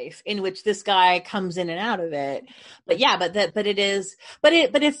interior life in which this guy comes in and out of it. But yeah, but it is, but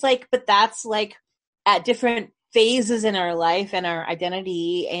it's like, but that's like at different phases in our life and our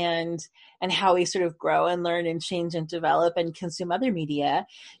identity, and how we sort of grow and learn and change and develop and consume other media,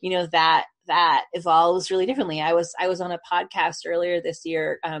 that evolves really differently. I was on a podcast earlier this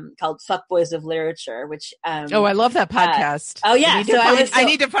year called Fuckboys of Literature, which Oh, I love that podcast. oh yeah, so I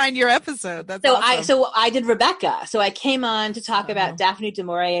need to find your episode. That's awesome. so I did Rebecca. So I came on to talk about Oh. Daphne du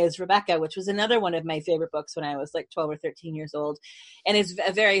Maurier's Rebecca, which was another one of my favorite books when I was like 12 or 13 years old. And it's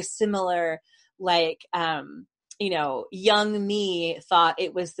a very similar, like, young me thought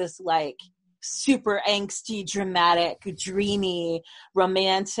it was this like super angsty, dramatic, dreamy,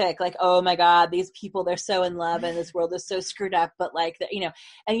 romantic, like, oh my God, these people, they're so in love and this world is so screwed up. But like,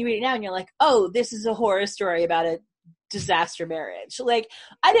 and you read it now and you're like, oh, this is a horror story about a disaster marriage. Like,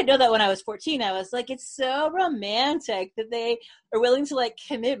 I didn't know that when I was 14. I was like, it's so romantic that they are willing to like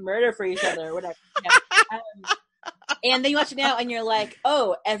commit murder for each other or whatever. And then you watch it now and you're like,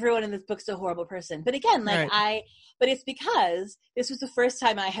 oh, everyone in this book's a horrible person. But again, like but it's because this was the first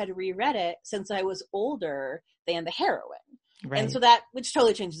time I had reread it since I was older than the heroine. Right. And so which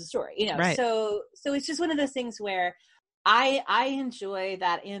totally changes the story, Right. So it's just one of those things where I enjoy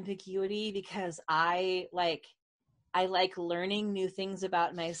that ambiguity because I like learning new things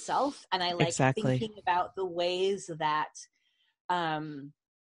about myself, and I like thinking about the ways that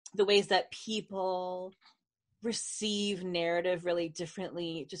people receive narrative really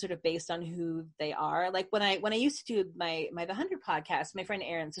differently, just sort of based on who they are. Like when I used to do my The 100 podcast, my friend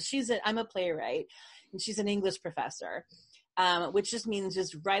Erin, so I'm a playwright and she's an English professor, which just means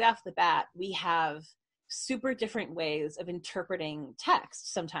just right off the bat, we have super different ways of interpreting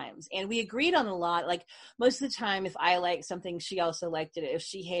text sometimes. And we agreed on a lot. Like most of the time, if I liked something, she also liked it. If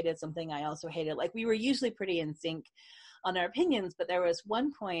she hated something, I also hated it. Like we were usually pretty in sync on our opinions, but there was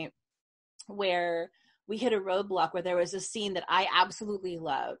one point where we hit a roadblock where there was a scene that I absolutely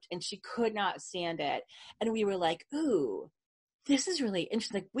loved and she could not stand it. And we were like, ooh, this is really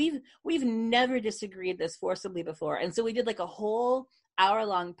interesting. Like we've never disagreed this forcibly before. And so we did like a whole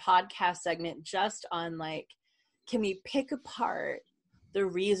hour-long podcast segment just on like, can we pick apart the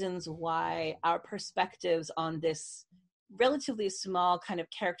reasons why our perspectives on this relatively small kind of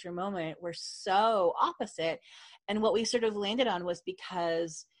character moment were so opposite. And what we sort of landed on was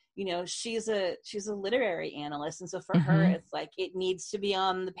because she's a literary analyst. And so for her, it's like, it needs to be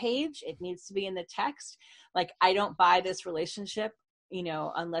on the page. It needs to be in the text. Like, I don't buy this relationship,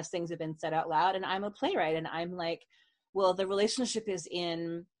 unless things have been said out loud. And I'm a playwright. And I'm like, well, the relationship is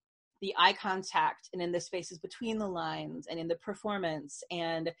in the eye contact and in the spaces between the lines and in the performance.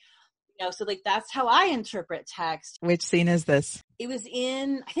 And, so like, that's how I interpret text. Which scene is this? I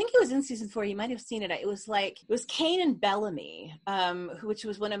think it was in season 4. You might have seen it. It was Kane and Bellamy, which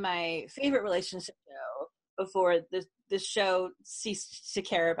was one of my favorite relationships before this show ceased to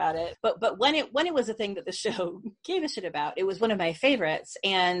care about it. But when it was a thing that the show gave a shit about, it was one of my favorites.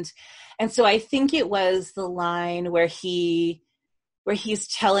 And so I think it was the line where he's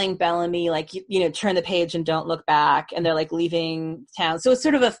telling Bellamy, like, turn the page and don't look back. And they're like leaving town. So it's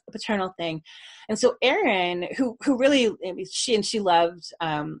sort of a paternal thing. And so Erin, who really, she loved,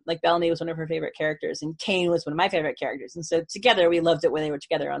 like Bellamy was one of her favorite characters and Kane was one of my favorite characters. And so together we loved it when they were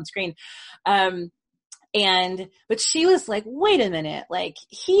together on screen. But she was like, wait a minute, like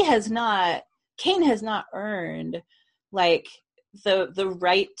Kane has not earned like the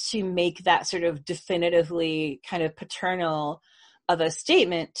right to make that sort of definitively kind of paternal of a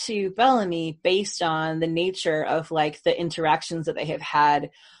statement to Bellamy based on the nature of like the interactions that they have had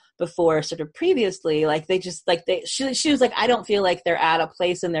before sort of previously. Like they just like she was like, I don't feel like they're at a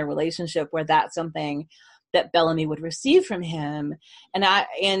place in their relationship where that's something that Bellamy would receive from him.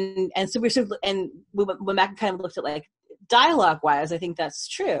 And so we sort of, and we went back and kind of looked at like dialogue wise, I think that's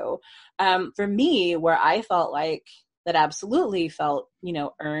true. For me, where I felt like that absolutely felt,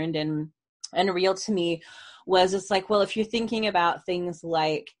 earned and real to me was, it's like, well, if you're thinking about things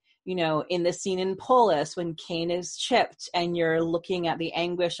like, in the scene in Polis when Kane is chipped and you're looking at the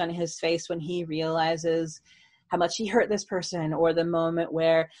anguish on his face when he realizes how much he hurt this person, or the moment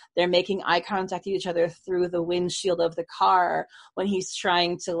where they're making eye contact with each other through the windshield of the car when he's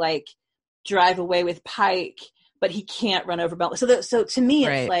trying to like drive away with Pike, but he can't run over Bell. So to me,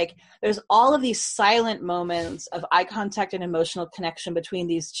 It's like there's all of these silent moments of eye contact and emotional connection between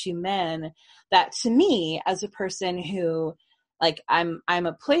these two men that, to me, as a person who, like, I'm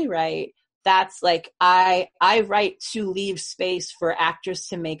a playwright, that's like I write to leave space for actors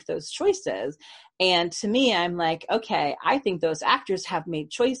to make those choices. And to me, I'm like, okay, I think those actors have made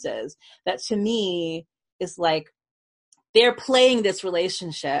choices that to me is like they're playing this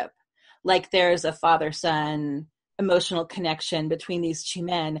relationship like there's a father-son emotional connection between these two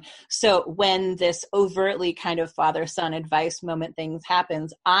men. So when this overtly kind of father-son advice moment things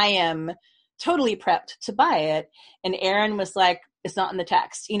happens, I am totally prepped to buy it. And Erin was like, it's not in the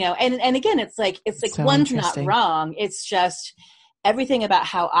text, and again, it's like so one's not wrong. It's just everything about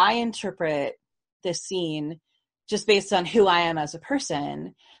how I interpret this scene just based on who I am as a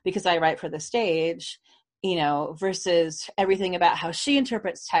person, because I write for the stage, versus everything about how she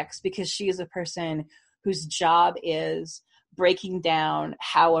interprets text because she is a person whose job is breaking down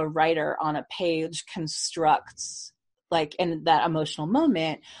how a writer on a page constructs like in that emotional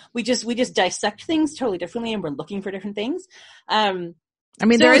moment, we just dissect things totally differently, and we're looking for different things. I mean, So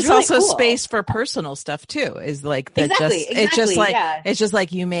it there was is really also cool. space for personal stuff too, is like that Exactly, yeah. it's just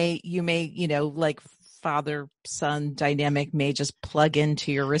like you may, like father son dynamic may just plug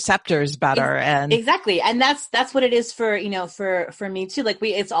into your receptors better. And Exactly. And that's what it is for, for me too. Like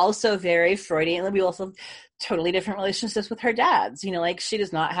it's also very Freudian. We also have totally different relationships with her dads. Like she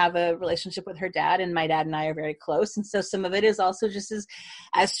does not have a relationship with her dad, and my dad and I are very close. And so some of it is also just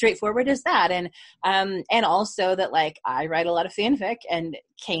as straightforward as that. And also that, like, I write a lot of fanfic, and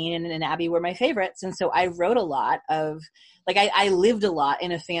Kane and Abby were my favorites. And so I wrote a lot of, like, I lived a lot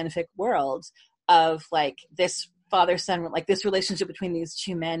in a fanfic world of like this father-son, like this relationship between these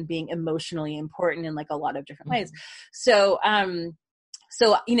two men being emotionally important in like a lot of different ways. So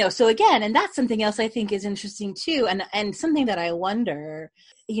so again, and that's something else I think is interesting too, and something that I wonder,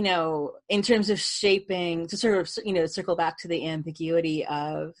 in terms of shaping, to sort of, circle back to the ambiguity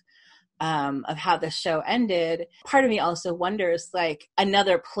of how the show ended. Part of me also wonders, like,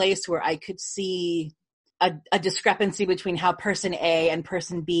 another place where I could see a discrepancy between how person A and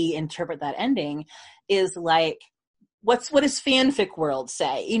person B interpret that ending is like, what does fanfic world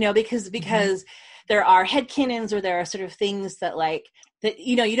say? Because there are headcanons, or there are sort of things that, like, that,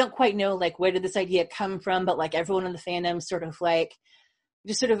 you don't quite know, like, where did this idea come from, but like everyone in the fandom sort of like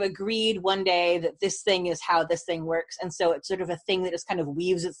just sort of agreed one day that this thing is how this thing works. And so it's sort of a thing that just kind of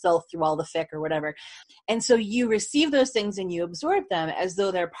weaves itself through all the fic or whatever. And so you receive those things and you absorb them as though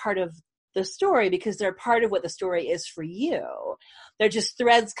they're part of the story, because they're part of what the story is for you. They're just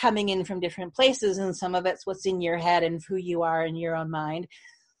threads coming in from different places, and some of it's what's in your head and who you are in your own mind.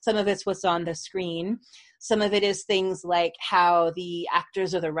 Some of it's what's on the screen. Some of it is things like how the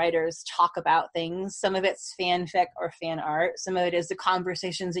actors or the writers talk about things. Some of it's fanfic or fan art. Some of it is the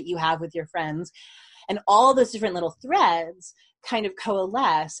conversations that you have with your friends. And all those different little threads kind of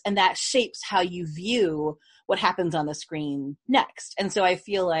coalesce, and that shapes how you view what happens on the screen next. And so I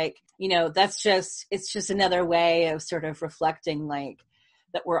feel like, it's just another way of sort of reflecting, like,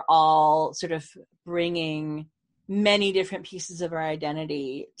 that we're all sort of bringing many different pieces of our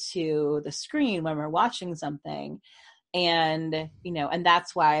identity to the screen when we're watching something. And, and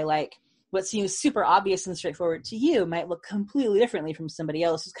that's why, like, what seems super obvious and straightforward to you might look completely differently from somebody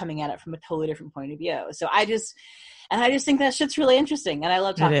else who's coming at it from a totally different point of view. So I just think that shit's really interesting, and I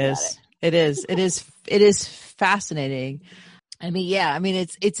love talking about it. It is fascinating. I mean, yeah, I mean,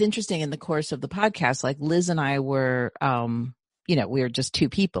 it's interesting in the course of the podcast, like Liz and I were, we were just two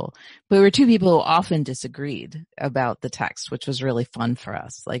people, but we were two people who often disagreed about the text, which was really fun for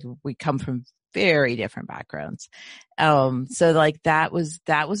us. Like, we come from very different backgrounds. So like that was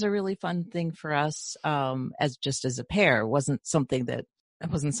a really fun thing for us, as a pair. It wasn't something that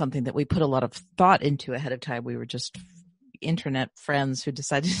we put a lot of thought into ahead of time. We were just internet friends who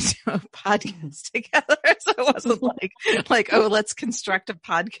decided to do a podcast together. So it wasn't like, oh, let's construct a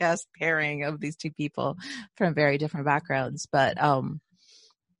podcast pairing of these two people from very different backgrounds. But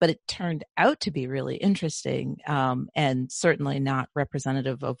it turned out to be really interesting, and certainly not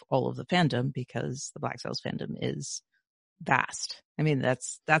representative of all of the fandom, because the Black Sails fandom is vast. I mean,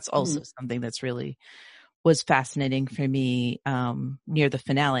 that's also something that's really was fascinating for me, near the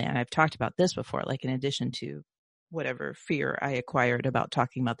finale. And I've talked about this before, like, in addition to whatever fear I acquired about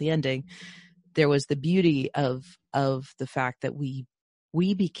talking about the ending, there was the beauty of the fact that we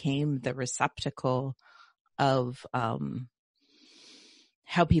became the receptacle of,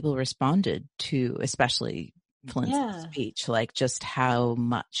 how people responded to, especially Flint's speech, like just how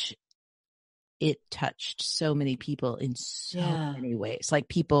much it touched so many people in so many ways, like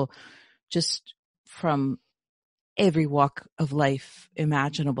people just from every walk of life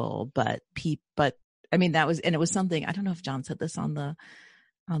imaginable. But I mean, it was something, I don't know if John said this on the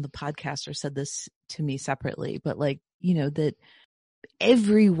podcast or said this to me separately, but like, that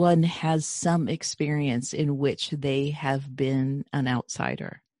everyone has some experience in which they have been an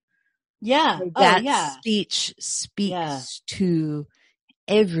outsider. Yeah. That speech speaks to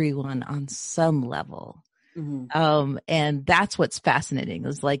everyone on some level. And that's what's fascinating,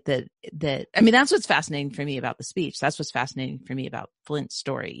 is like that, I mean, that's what's fascinating for me about the speech. That's what's fascinating for me about Flint's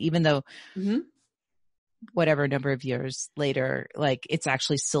story, even though whatever number of years later, like, it's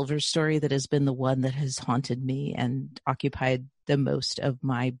actually Silver's story that has been the one that has haunted me and occupied the most of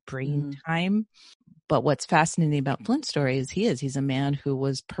my brain time. But what's fascinating about Flint's story is he's a man who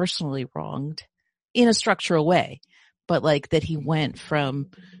was personally wronged in a structural way, but like that he went from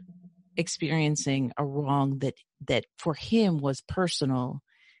experiencing a wrong that for him was personal,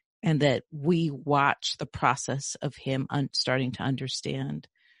 and that we watch the process of him starting to understand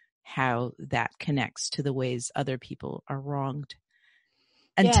how that connects to the ways other people are wronged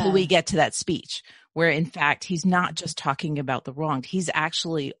until we get to that speech where in fact he's not just talking about the wronged, he's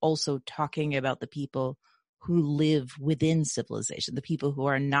actually also talking about the people who live within civilization, the people who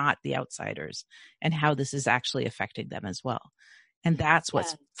are not the outsiders, and how this is actually affecting them as well. And that's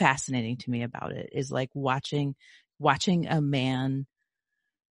what's fascinating to me about it, is like watching a man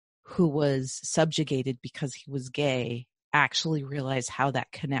who was subjugated because he was gay actually realize how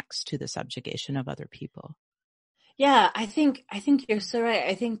that connects to the subjugation of other people. Yeah, I think you're so right.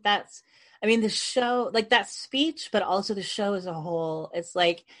 I think that's, I mean, the show, like that speech, but also the show as a whole, it's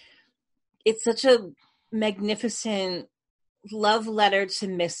like, it's such a magnificent love letter to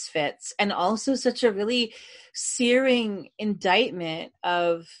misfits, and also such a really searing indictment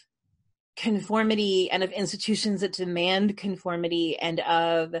of conformity and of institutions that demand conformity, and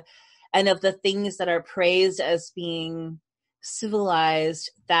of the things that are praised as being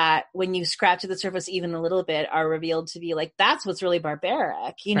civilized, that when you scratch at the surface even a little bit are revealed to be like, that's what's really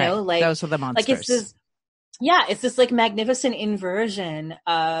barbaric, you know, right. like those are the monsters. Like it's this like magnificent inversion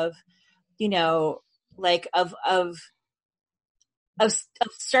of, you know, like of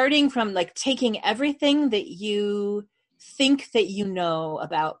starting from like taking everything that you think that you know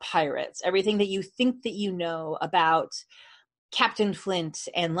about pirates, everything that you think that you know about Captain Flint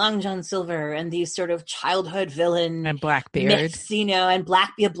and Long John Silver and these sort of childhood villain and Blackbeard myths, you know, and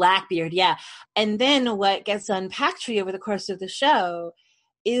Blackbeard, yeah. And then what gets unpacked for you over the course of the show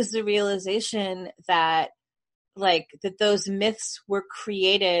is the realization that like that those myths were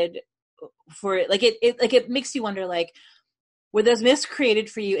created for like it makes you wonder, like, were those myths created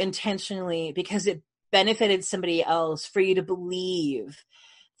for you intentionally because it benefited somebody else for you to believe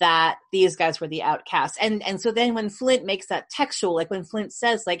that these guys were the outcasts? And so then when Flint makes that textual, like when Flint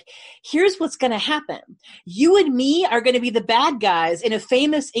says, like, here's what's going to happen. You and me are going to be the bad guys in a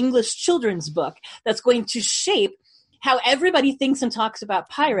famous English children's book that's going to shape how everybody thinks and talks about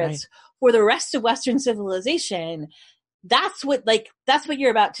pirates for the rest of Western civilization. That's what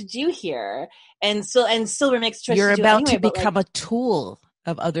you're about to do here. And so, and Silver makes choices. You're to about anyway, to become a tool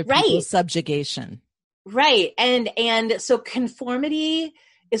of other people's subjugation. Right. And so conformity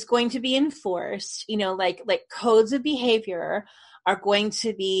is going to be enforced, you know, like codes of behavior are going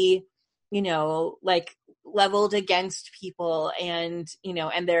to be, you know, like leveled against people, and, you know,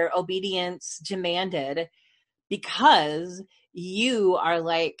 and their obedience demanded because you are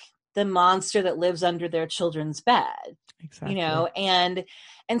like the monster that lives under their children's bed. Exactly. You know, and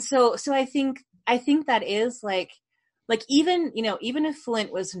so I think that is like even, you know, even if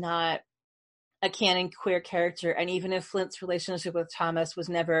Flint was not a canon queer character, and even if Flint's relationship with Thomas was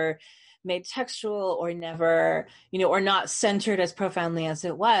never made textual or never, you know, or not centered as profoundly as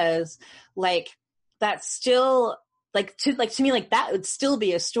it was, like that's still to me, like that would still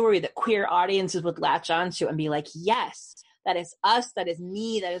be a story that queer audiences would latch onto and be like, yes, that is us, that is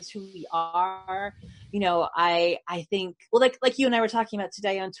me, that is who we are. You know, I think, well, like you and I were talking about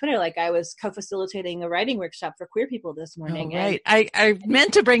today on Twitter, like I was co-facilitating a writing workshop for queer people this morning. Oh, right. I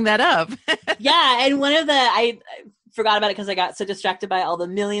meant to bring that up. Yeah. And one of I forgot about it because I got so distracted by all the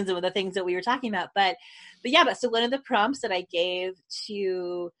millions of other things that we were talking about. But so one of the prompts that I gave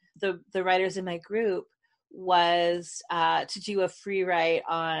to the writers in my group was to do a free write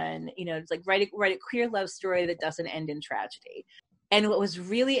on, you know, like write a queer love story that doesn't end in tragedy. And what was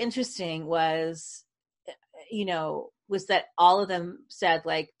really interesting was, you know, was that all of them said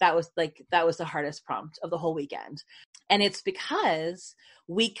that was the hardest prompt of the whole weekend. And it's because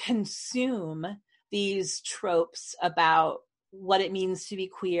we consume these tropes about what it means to be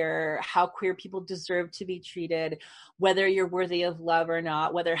queer, how queer people deserve to be treated, whether you're worthy of love or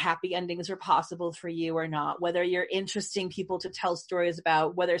not, whether happy endings are possible for you or not, whether you're interesting people to tell stories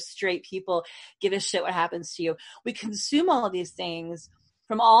about, whether straight people give a shit what happens to you. We consume all of these things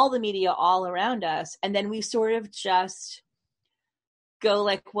from all the media all around us, and then we sort of just go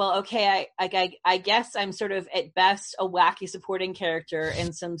like, well, okay, I guess I'm sort of at best a wacky supporting character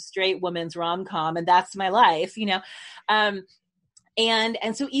in some straight woman's rom-com, and that's my life, you know.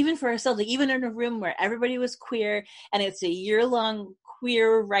 And so even for ourselves, like even in a room where everybody was queer, and it's a year-long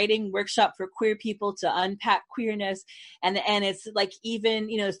queer writing workshop for queer people to unpack queerness, and it's like, even,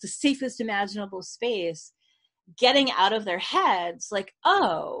 you know, it's the safest imaginable space, getting out of their heads like,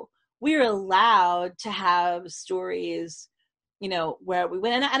 oh, we're allowed to have stories, you know, where we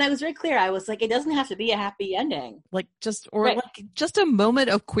went. And I was very clear. I was like, it doesn't have to be a happy ending. Like just a moment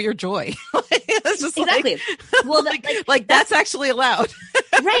of queer joy. It's just exactly. Well, that's actually allowed.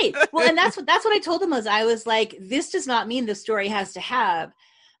 Right. Well, and that's what I told them was, I was like, this does not mean the story has to have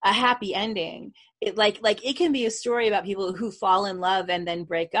a happy ending. It like it can be a story about people who fall in love and then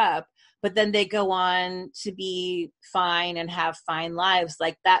break up, but then they go on to be fine and have fine lives.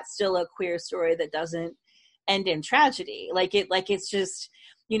 Like that's still a queer story that doesn't end in tragedy. It's just,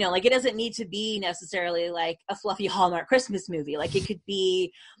 you know, like it doesn't need to be necessarily like a fluffy Hallmark Christmas movie. Like it could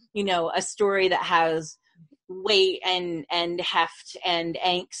be, you know, a story that has weight and heft and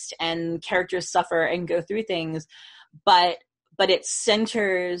angst and characters suffer and go through things, but it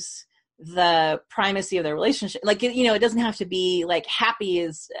centers the primacy of their relationship. Like, you know, it doesn't have to be like happy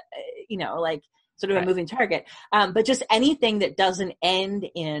is, you know, like sort of a moving target. But just anything that doesn't end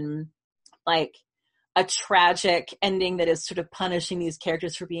in like a tragic ending that is sort of punishing these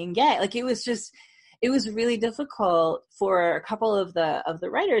characters for being gay. Like it was really difficult for a couple of the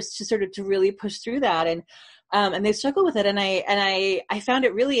writers to sort of to really push through that. And they struggle with it. And I found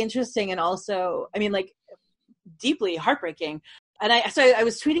it really interesting. And also, I mean, like deeply heartbreaking. And I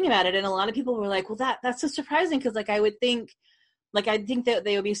was tweeting about it, and a lot of people were like, well, that's so surprising. Cause like, I think that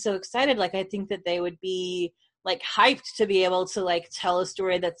they would be so excited. Like, I think that they would be like hyped to be able to like tell a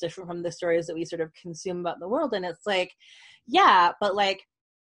story that's different from the stories that we sort of consume about the world. And it's like, yeah, but like,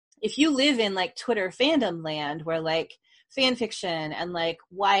 if you live in like Twitter fandom land where like fan fiction and like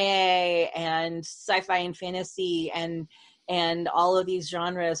YA and sci-fi and fantasy and all of these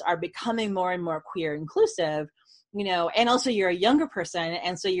genres are becoming more and more queer inclusive, you know, and also you're a younger person,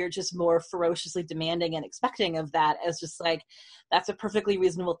 and so you're just more ferociously demanding and expecting of that as just like, that's a perfectly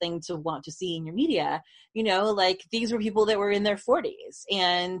reasonable thing to want to see in your media, you know, like these were people that were in their 40s,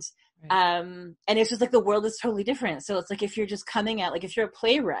 and it's just like the world is totally different. So it's like, if you're just coming at, like, if you're a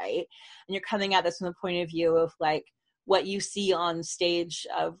playwright and you're coming at this from the point of view of like what you see on stage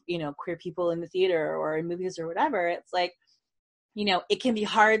of, you know, queer people in the theater or in movies or whatever, it's like, you know, it can be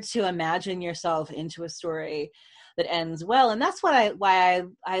hard to imagine yourself into a story that ends well. And that's why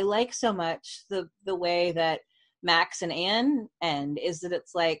I like so much the way that Max and Anne end, is that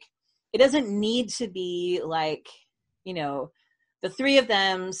it's like, it doesn't need to be like, you know, the three of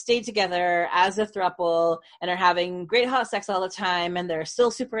them stay together as a throuple and are having great hot sex all the time, and they're still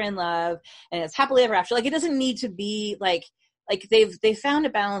super in love and it's happily ever after. Like, it doesn't need to be like they've found a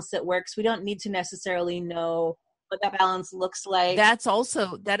balance that works. We don't need to necessarily know what that balance looks like.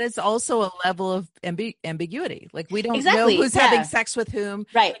 That is also a level of ambiguity. Like, we don't know Exactly. who's having sex with whom.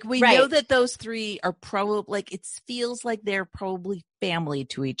 Right. Like, we know that those three are probably, like, it feels like they're probably family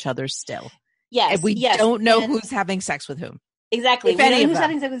to each other still. Yes. And we don't know who's having sex with whom. Exactly. If we any know of who's them.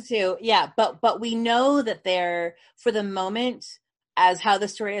 having sex with who. Yeah. But we know that they're, for the moment, as how the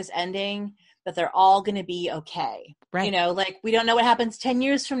story is ending, that they're all going to be okay. Right. You know, like, we don't know what happens 10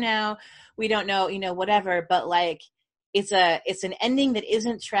 years from now. We don't know, you know, whatever, but like, it's an ending that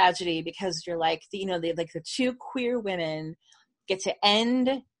isn't tragedy, because you're like, the two queer women get to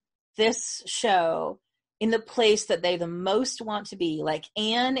end this show in the place that they the most want to be. Like,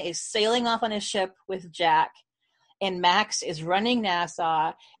 Anne is sailing off on a ship with Jack, and Max is running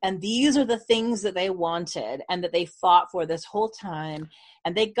NASA, and these are the things that they wanted and that they fought for this whole time,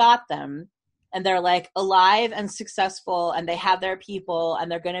 and they got them, and they're like alive and successful, and they have their people,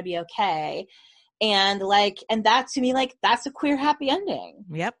 and they're going to be okay. And that, to me, like, that's a queer happy ending.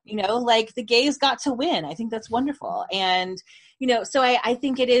 Yep. You know, like, the gays got to win. I think that's wonderful. And, you know, so I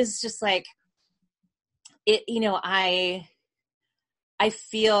think it is just like it, you know, I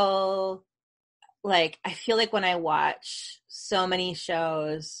feel like when I watch so many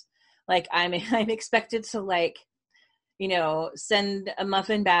shows, like I'm expected to, like, you know, send a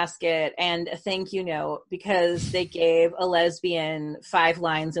muffin basket and a thank you note because they gave a lesbian 5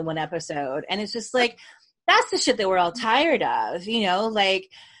 lines in one episode. And it's just like, that's the shit that we're all tired of, you know,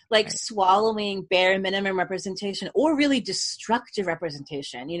 like right. Swallowing bare minimum representation, or really destructive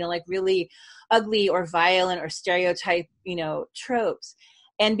representation, you know, like really ugly or violent or stereotype, you know, tropes,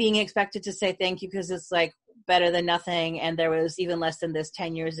 and being expected to say thank you because it's like better than nothing. And there was even less than this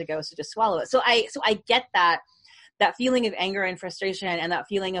 10 years ago. So just swallow it. So I get that feeling of anger and frustration, and that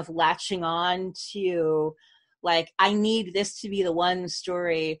feeling of latching on to, like, I need this to be the one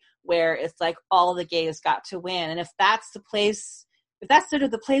story where it's like all the gays got to win. And if that's sort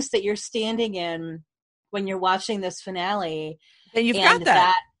of the place that you're standing in when you're watching this finale, then you've got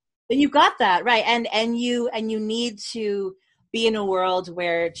that. Then you've got that, right? And you need to be in a world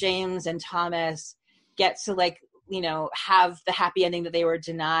where James and Thomas get to, like, you know, have the happy ending that they were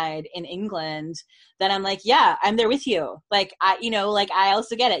denied in England. Then I'm like, yeah, I'm there with you. Like, I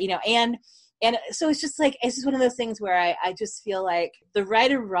also get it, you know, and so it's just like, it's just one of those things where I just feel like the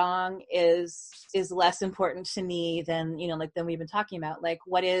right or wrong is less important to me than, you know, like, than we've been talking about. Like,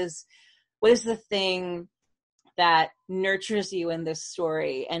 what is the thing that nurtures you in this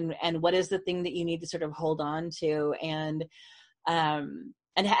story, and what is the thing that you need to sort of hold on to, and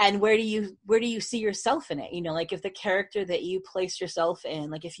where do you see yourself in it? You know, like if the character that you place yourself in,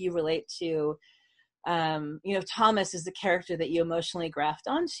 like if you relate to, you know, Thomas is the character that you emotionally graft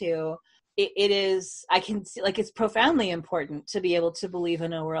onto, it is, I can see, like, it's profoundly important to be able to believe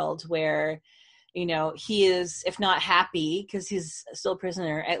in a world where, you know, he is, if not happy, because he's still a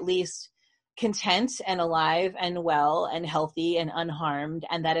prisoner, at least content and alive and well and healthy and unharmed,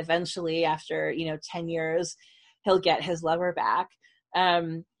 and that eventually after, you know, 10 years he'll get his lover back,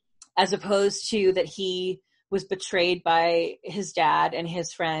 as opposed to that he was betrayed by his dad and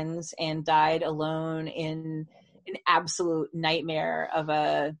his friends and died alone in an absolute nightmare of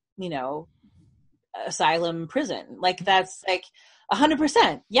a, you know, asylum prison. Like, that's like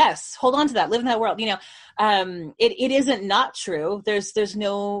 100%. Yes. Hold on to that. Live in that world. You know, it isn't not true. There's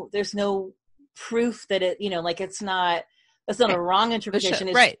no proof that it, you know, like it's not, that's not a wrong interpretation.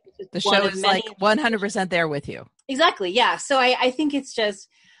 The show, the show is like 100% there with you. Exactly. Yeah. So I think it's just,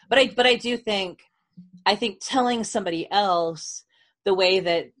 but I do think, telling somebody else the way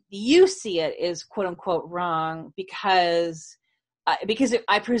that you see it is quote unquote wrong, because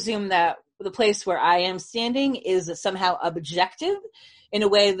I presume that the place where I am standing is somehow objective in a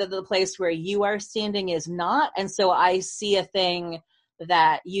way that the place where you are standing is not. And so I see a thing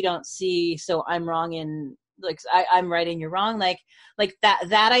that you don't see. So I'm wrong in, like, I'm right and you're wrong. Like that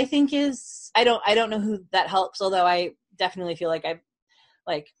I think is, I don't know who that helps. Although I definitely feel like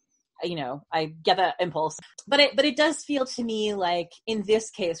you know, I get that impulse, but it does feel to me like in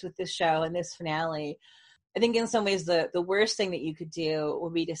this case with this show and this finale, I think in some ways the worst thing that you could do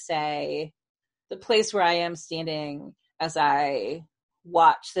would be to say the place where I am standing as I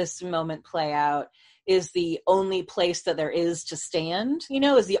watch this moment play out is the only place that there is to stand, you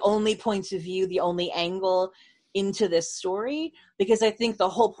know, is the only point of view, the only angle into this story. Because I think the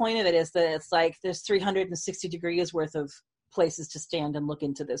whole point of it is that it's like there's 360 degrees worth of places to stand and look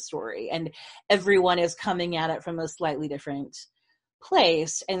into this story, and everyone is coming at it from a slightly different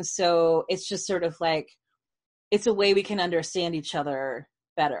place. And so it's just sort of like, it's a way we can understand each other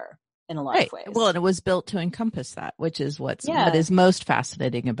better in a lot of ways. Well, and it was built to encompass that, which is what is most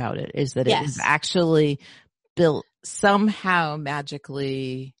fascinating about it, is that it is actually built, somehow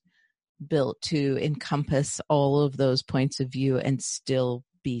magically built to encompass all of those points of view and still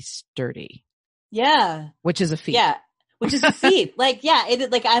be sturdy. Yeah. Which is a feat. Yeah. Which is a feat. Like, yeah,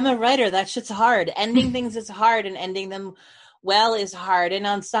 like I'm a writer. That shit's hard. Ending things is hard, and ending them well is hard. And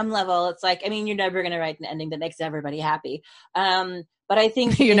on some level, it's like, I mean, you're never going to write an ending that makes everybody happy. But I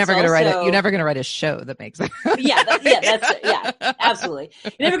think you're never going to write it. You're never going to write a show that makes it. Yeah, absolutely.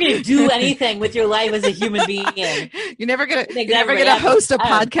 You're never going to do anything with your life as a human being. You're never going to host a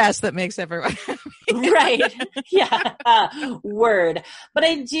podcast that makes everyone happy. Right. Yeah. Word. But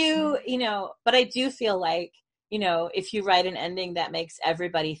I do, feel like, you know, if you write an ending that makes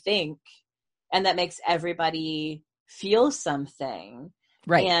everybody think and that makes everybody feel something,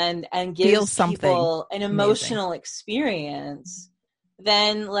 right, and gives people an emotional experience,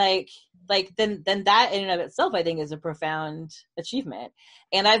 then then that in and of itself, I think, is a profound achievement.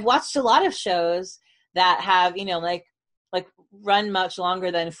 And I've watched a lot of shows that have, you know, like run much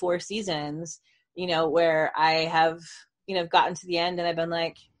longer than 4 seasons, you know, where I have, you know, gotten to the end and I've been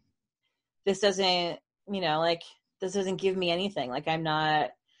like, this doesn't give me anything. Like, I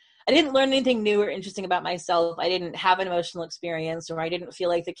didn't learn anything new or interesting about myself. I didn't have an emotional experience, or I didn't feel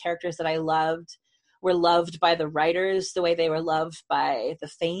like the characters that I loved were loved by the writers the way they were loved by the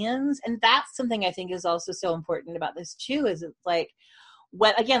fans. And that's something I think is also so important about this too, is it's like,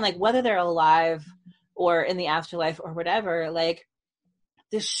 whether they're alive or in the afterlife or whatever, like,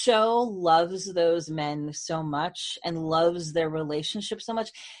 the show loves those men so much and loves their relationship so much.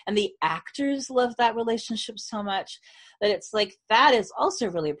 And the actors love that relationship so much that it's like, that is also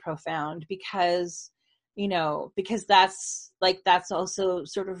really profound, because, you know, because that's also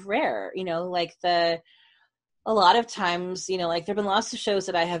sort of rare, you know, like a lot of times, you know, like there've been lots of shows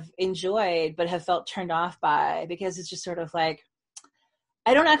that I have enjoyed, but have felt turned off by, because it's just sort of like,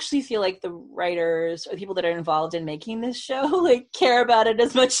 I don't actually feel like the writers or the people that are involved in making this show like care about it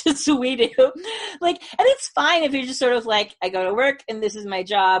as much as we do. Like, and it's fine if you're just sort of like, I go to work and this is my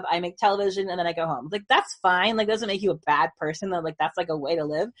job, I make television and then I go home. Like, that's fine. Like, doesn't make you a bad person. Like, that's like a way to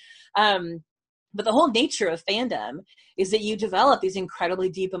live. But the whole nature of fandom is that you develop these incredibly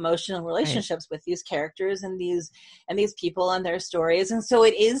deep emotional relationships with these characters and these people and their stories. And so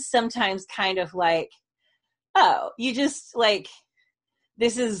it is sometimes kind of like, oh, you just like,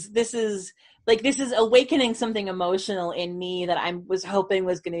 this is like this is awakening something emotional in me that I was hoping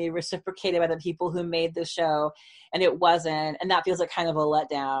was going to be reciprocated by the people who made the show, and it wasn't. And that feels like kind of a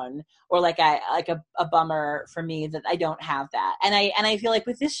letdown, or like a bummer for me that I don't have that. And I feel like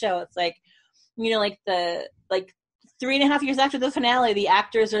with this show, it's like, you know, like 3.5 years after the finale, the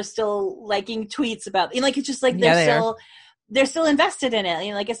actors are still liking tweets about, you know, like, it's just like they're still invested in it,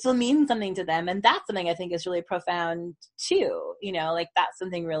 you know, like it still means something to them. And that's something I think is really profound too, you know, like that's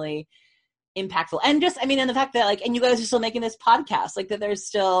something really impactful. And just, I mean, and the fact that like, and you guys are still making this podcast, like that there's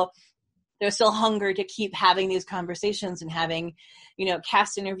still hunger to keep having these conversations and having, you know,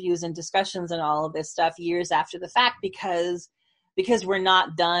 cast interviews and discussions and all of this stuff years after the fact, because we're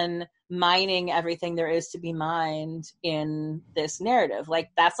not done mining everything there is to be mined in this narrative. Like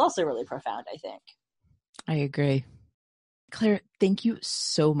that's also really profound, I think. I agree. Claire, thank you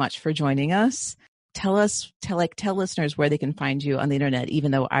so much for joining us. Tell listeners where they can find you on the internet.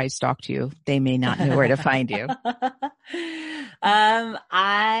 Even though I stalked you, they may not know where to find you. I'm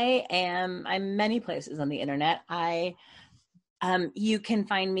many places on the internet. You can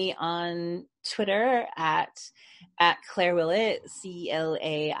find me on Twitter at Claire Willett,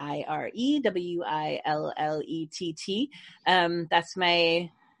 ClaireWillett. That's my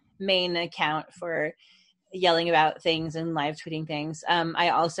main account for yelling about things and live tweeting things. I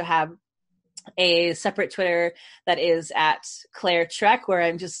also have a separate Twitter that is at Claire Trek, where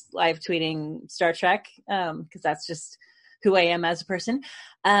I'm just live tweeting Star Trek, because that's just who I am as a person.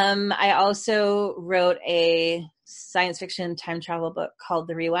 I also wrote a science fiction time travel book called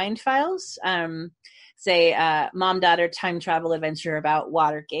The Rewind Files. It's a mom-daughter time travel adventure about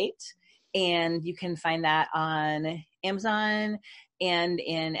Watergate. And you can find that on Amazon and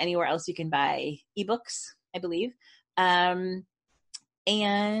in anywhere else you can buy ebooks, I believe. And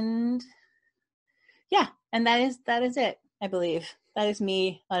yeah, and that is it, I believe. That is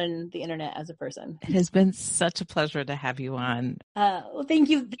me on the internet as a person. It has been such a pleasure to have you on. Well, thank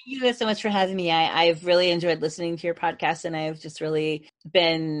you. Thank you guys so much for having me. I've really enjoyed listening to your podcast, and I've just really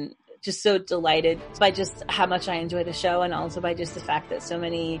been just so delighted by just how much I enjoy the show, and also by just the fact that so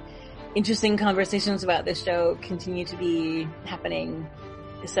many interesting conversations about this show continue to be happening.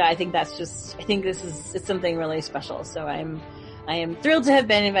 So I think it's something really special. So I am thrilled to have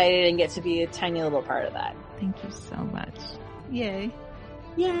been invited and get to be a tiny little part of that. Thank you so much. Yay.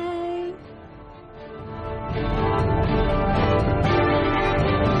 Yay.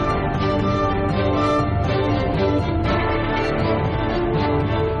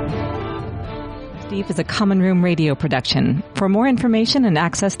 Deep is a Common Room radio production. For more information and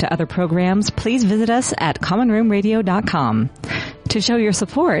access to other programs, please visit us at commonroomradio.com. To show your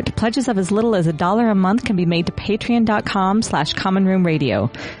support, pledges of as little as $1 a month can be made to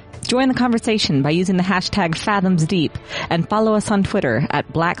patreon.com/commonroomradio. Join the conversation by using the hashtag FathomsDeep and follow us on Twitter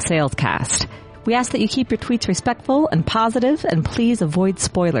at BlackSalesCast. We ask that you keep your tweets respectful and positive, and please avoid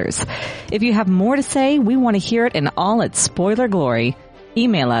spoilers. If you have more to say, we want to hear it in all its spoiler glory.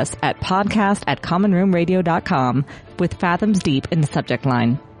 Email us at podcast@commonroomradio.com with Fathoms Deep in the subject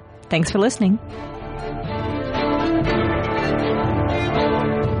line. Thanks for listening.